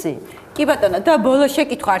ესე კი ბატონო, და ბოლო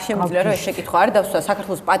შეკითხვა არ შემიძლია რომ ეს შეკითხვა არ დავსვა.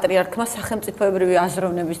 საქართველოს პატრიარქმა სახელმწიფოებრივი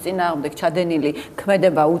აზროვნების წინააღმდეგ ჩადენილი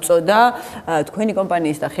ქმედება უწოდა თქვენი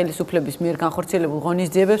კომპანიის და ხელისუფლების მიერ განხორციელებულ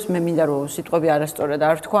ღონისძიებებს. მე მინდა რომ სიტყვები არასწორად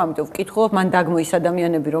არ ვთქვა, ამიტომ ვკითხულობ, მან დაგმო ის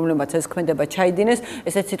ადამიანები, რომლებმაც ეს ქმედება ჩაიდინეს,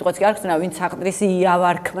 ესეც სიტყვაც კი არ ხსნა, ვინც საყდრისი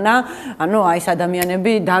იავარქმნა, ანუ აი ეს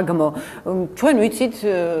ადამიანები დაგმო. ჩვენ ვიცით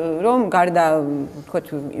რომ გარდა თქვათ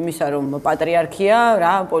იმისა, რომ პატრიარქია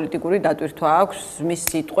რა პოლიტიკური დატვირთვა აქვს მის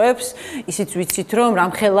სიტყვებს, ისიც ვიცით რომ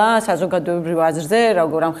რამხელა საზოგადოებრივ აზრზე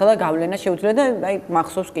რამხელა გავლენა შეუძლია და აი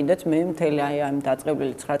მახსოვს კიდეც მე მთელი აი ამ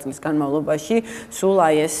დაწყებული 9 წლის განმავლობაში სულ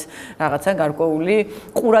აი ეს რაღაცა გარკვეული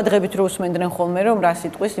ყურადღებით რო უსმენდნენ ხოლმე რომ რა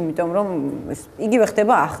სიტყვის, იმიტომ რომ იგივე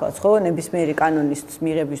ხდება ახლაც ხო ნებისმიერი კანონის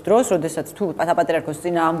მიღების დროს, როდესაც თუ პატრიარქოს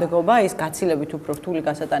წინააღმდეგობა ის გაცილებით უფრო რთული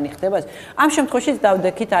გასატანი ხდება. ამ შემთხვევაში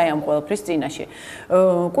დავდექით აი ამ ყველაფრის წინაშე.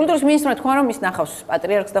 კულტურის მინისტრმა თქვა რომ ის ნახავს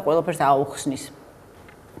პატრიარქს და ყველაფერს აუხსნის.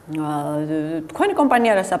 თქვენი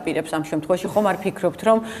კომპანია რას აპირებს ამ შემთხვევაში? ხომ არ ფიქრობთ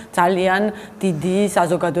რომ ძალიან დიდი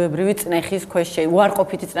საზოგადოებრივი წნეხის ქვეშ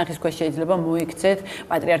უარყოფითი წნეხის ქვეშ შეიძლება მოიქცეთ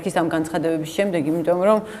პატრიარქის ამ განცხადებების შემდეგ, იმიტომ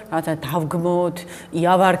რომ რაღაცა დავგმოთ,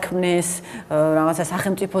 იავარქმნეს, რაღაცა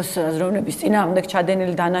სახელმწიფოს აზროვნების წინააღმდეგ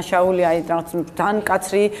ჩადენილი დანაშაული, აი ძალიან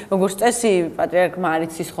კაცრი, როგორც წესი პატრიარქმა არ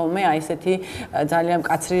იცის ხოლმე აი ესეთი ძალიან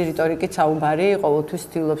კაცრი რიტორიკით საუბარი, ყოველთვის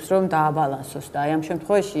ცდილობს რომ დააბალანსოს და აი ამ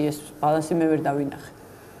შემთხვევაში ეს ბალანსი მე ვერ დავინახე.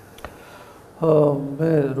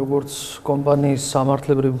 მე როგორც კომპანიის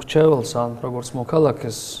სამართლებრივ მრჩეველს ან როგორც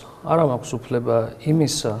მოქალაქეს არ მაქვს უფლება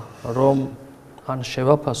იმისა, რომ ან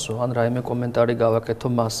შევაფასო, ან რაიმე კომენტარი გავაკეთო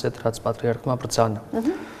მასეთ, რაც პატრიარქმა ბრძანა.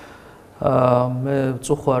 მე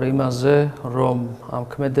ვწუხარ იმაზე, რომ ამ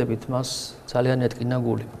ქმედებით მას ძალიან ეტკინა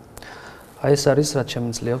გული. აი ეს არის რაც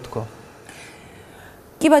შემიძლია ვთქვა.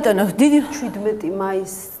 კი ბატონო, დიდი 17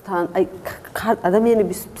 მაისთან აი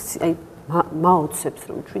ადამიანების აი მაოცებს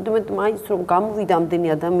რომ 17 მაისს რომ გამოვიდა ამდენი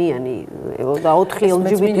ადამიანი და 4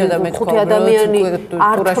 LGBT და 5 ადამიანი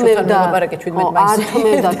არ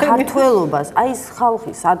თმევდა ქართველობას. აი ეს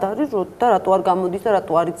ხალხი სად არის და რატო არ გამოდის და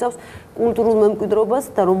რატო არ იცავს კულტურულ მემკვიდრეობას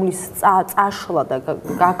და რომლის წაშლა და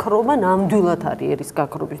გაქრობა ნამდვილად არის ერის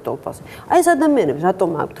გაქრობის ტოლფასი. აი ეს ადამიანებს რატომ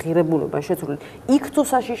აქვთ ღირებულება შეცვლილი? იქ თუ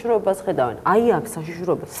საშიშროებას ხედავენ, აი აქ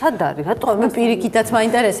საშიშროება სად არის? რატო მე პირიქითაც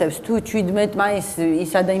მაინტერესებს თუ 17 მაისს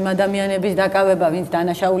ისა და იმ ადამიანების დაკავება, ვინც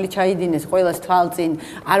დანაშაული ჩაიდინეს, ყოველას თვალწინ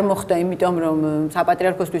არ მოხდა, იმიტომ რომ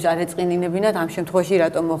საპატრიარქოსთვის არ ეწყინინებინათ, ამ შემთხვევაში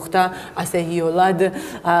რატომ მოხდა ასე იოლად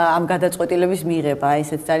ამ გადაწყვეტილების მიღება? აი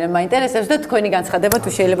ესეც ძალიან მაინტერესებს და თქვენი განცხადება თუ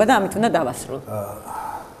შეიძლება და ამით უნდა დავასრულოთ.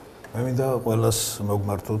 მე მინდა ყველას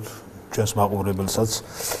მოგმართოთ, ჩვენს მაყურებელსაც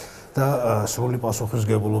და სრული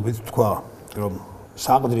პასუხისმგებლობით თქვა, რომ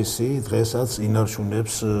საყდრისი დღესაც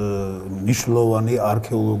ინარჩუნებს მნიშვნელოვანი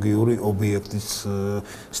არქეოლოგიური ობიექტის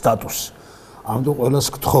სტატუსს. ამიტომ ყველას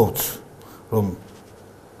გთხოვთ, რომ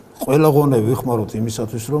ყველა ღონე ვიხმაროთ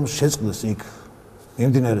იმისათვის, რომ შეწყდეს იქ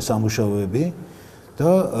მიმდინარე სამუშაოები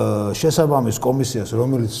და შესაბამის კომისიას,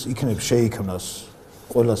 რომელიც იქნებ შეიქმნას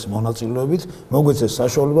ყველას მონაწილეობით, მოგვეცეს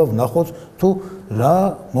საშუალება ვნახოთ თუ რა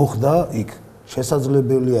მოხდა იქ.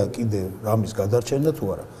 შესაძლებელია კიდევ რამის გადარჩენა თუ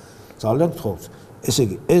არა. ძალიან გთხოვთ. ესე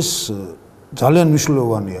იგი, ეს ძალიან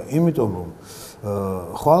მნიშვნელოვანია, იმიტომ რომ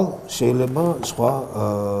ხვალ შეიძლება სხვა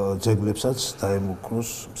ძეგლებსაც დაემუქროს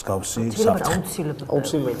მსგავსი საფრთხე.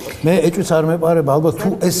 მე ეჭვიც არ მეპარება, ალბათ თუ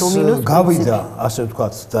ეს გავიდა, ასე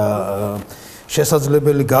ვთქვათ და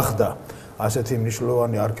შესაძლებელი გახდა ასეთი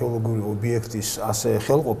მნიშვნელოვანი არქეოლოგიური ობიექტის ასე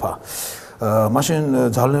ხელყოფა, მაშინ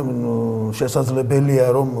ძალიან შესაძლებელია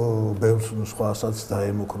რომ ბევრ სხვასაც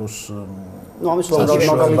დაემუქროს ნუ ამის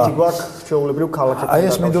მაგალითი გვაქვს ჩვეულებრივ ქალაქებში. აი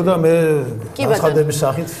ეს მინდოდა მე განცხადების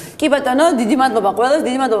სახით. კი ბატონო, დიდი მადლობა ყველას,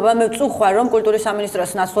 დიდი მადლობა. მე ვწუხარ რომ კულტურის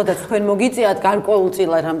სამინისტროს ნაცვლადაც თქვენ მოგიწიათ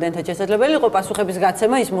გარკვეულწილად რამდენთა შესაძლებელი იყო პასუხების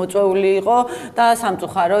გაცემა, ის მოწვეული იყო და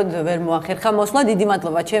სამწუხაროდ ვერ მოახერხა მოსვლა. დიდი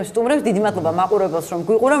მადლობა ჩემს სტუმრებს, დიდი მადლობა მაყურებელს რომ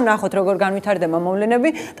გვიყურა, ვნახოთ როგორ განვითარდება მოვლენები.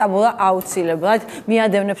 ტაბულა აუცილებლად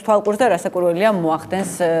მიადევნებს თვალყურს და რასაკვირველია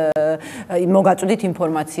მოახდენს მოგაწვდით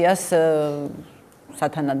ინფორმაციას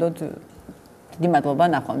სათანადოდ. დიდი მადლობა,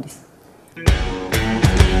 ნახვამდის.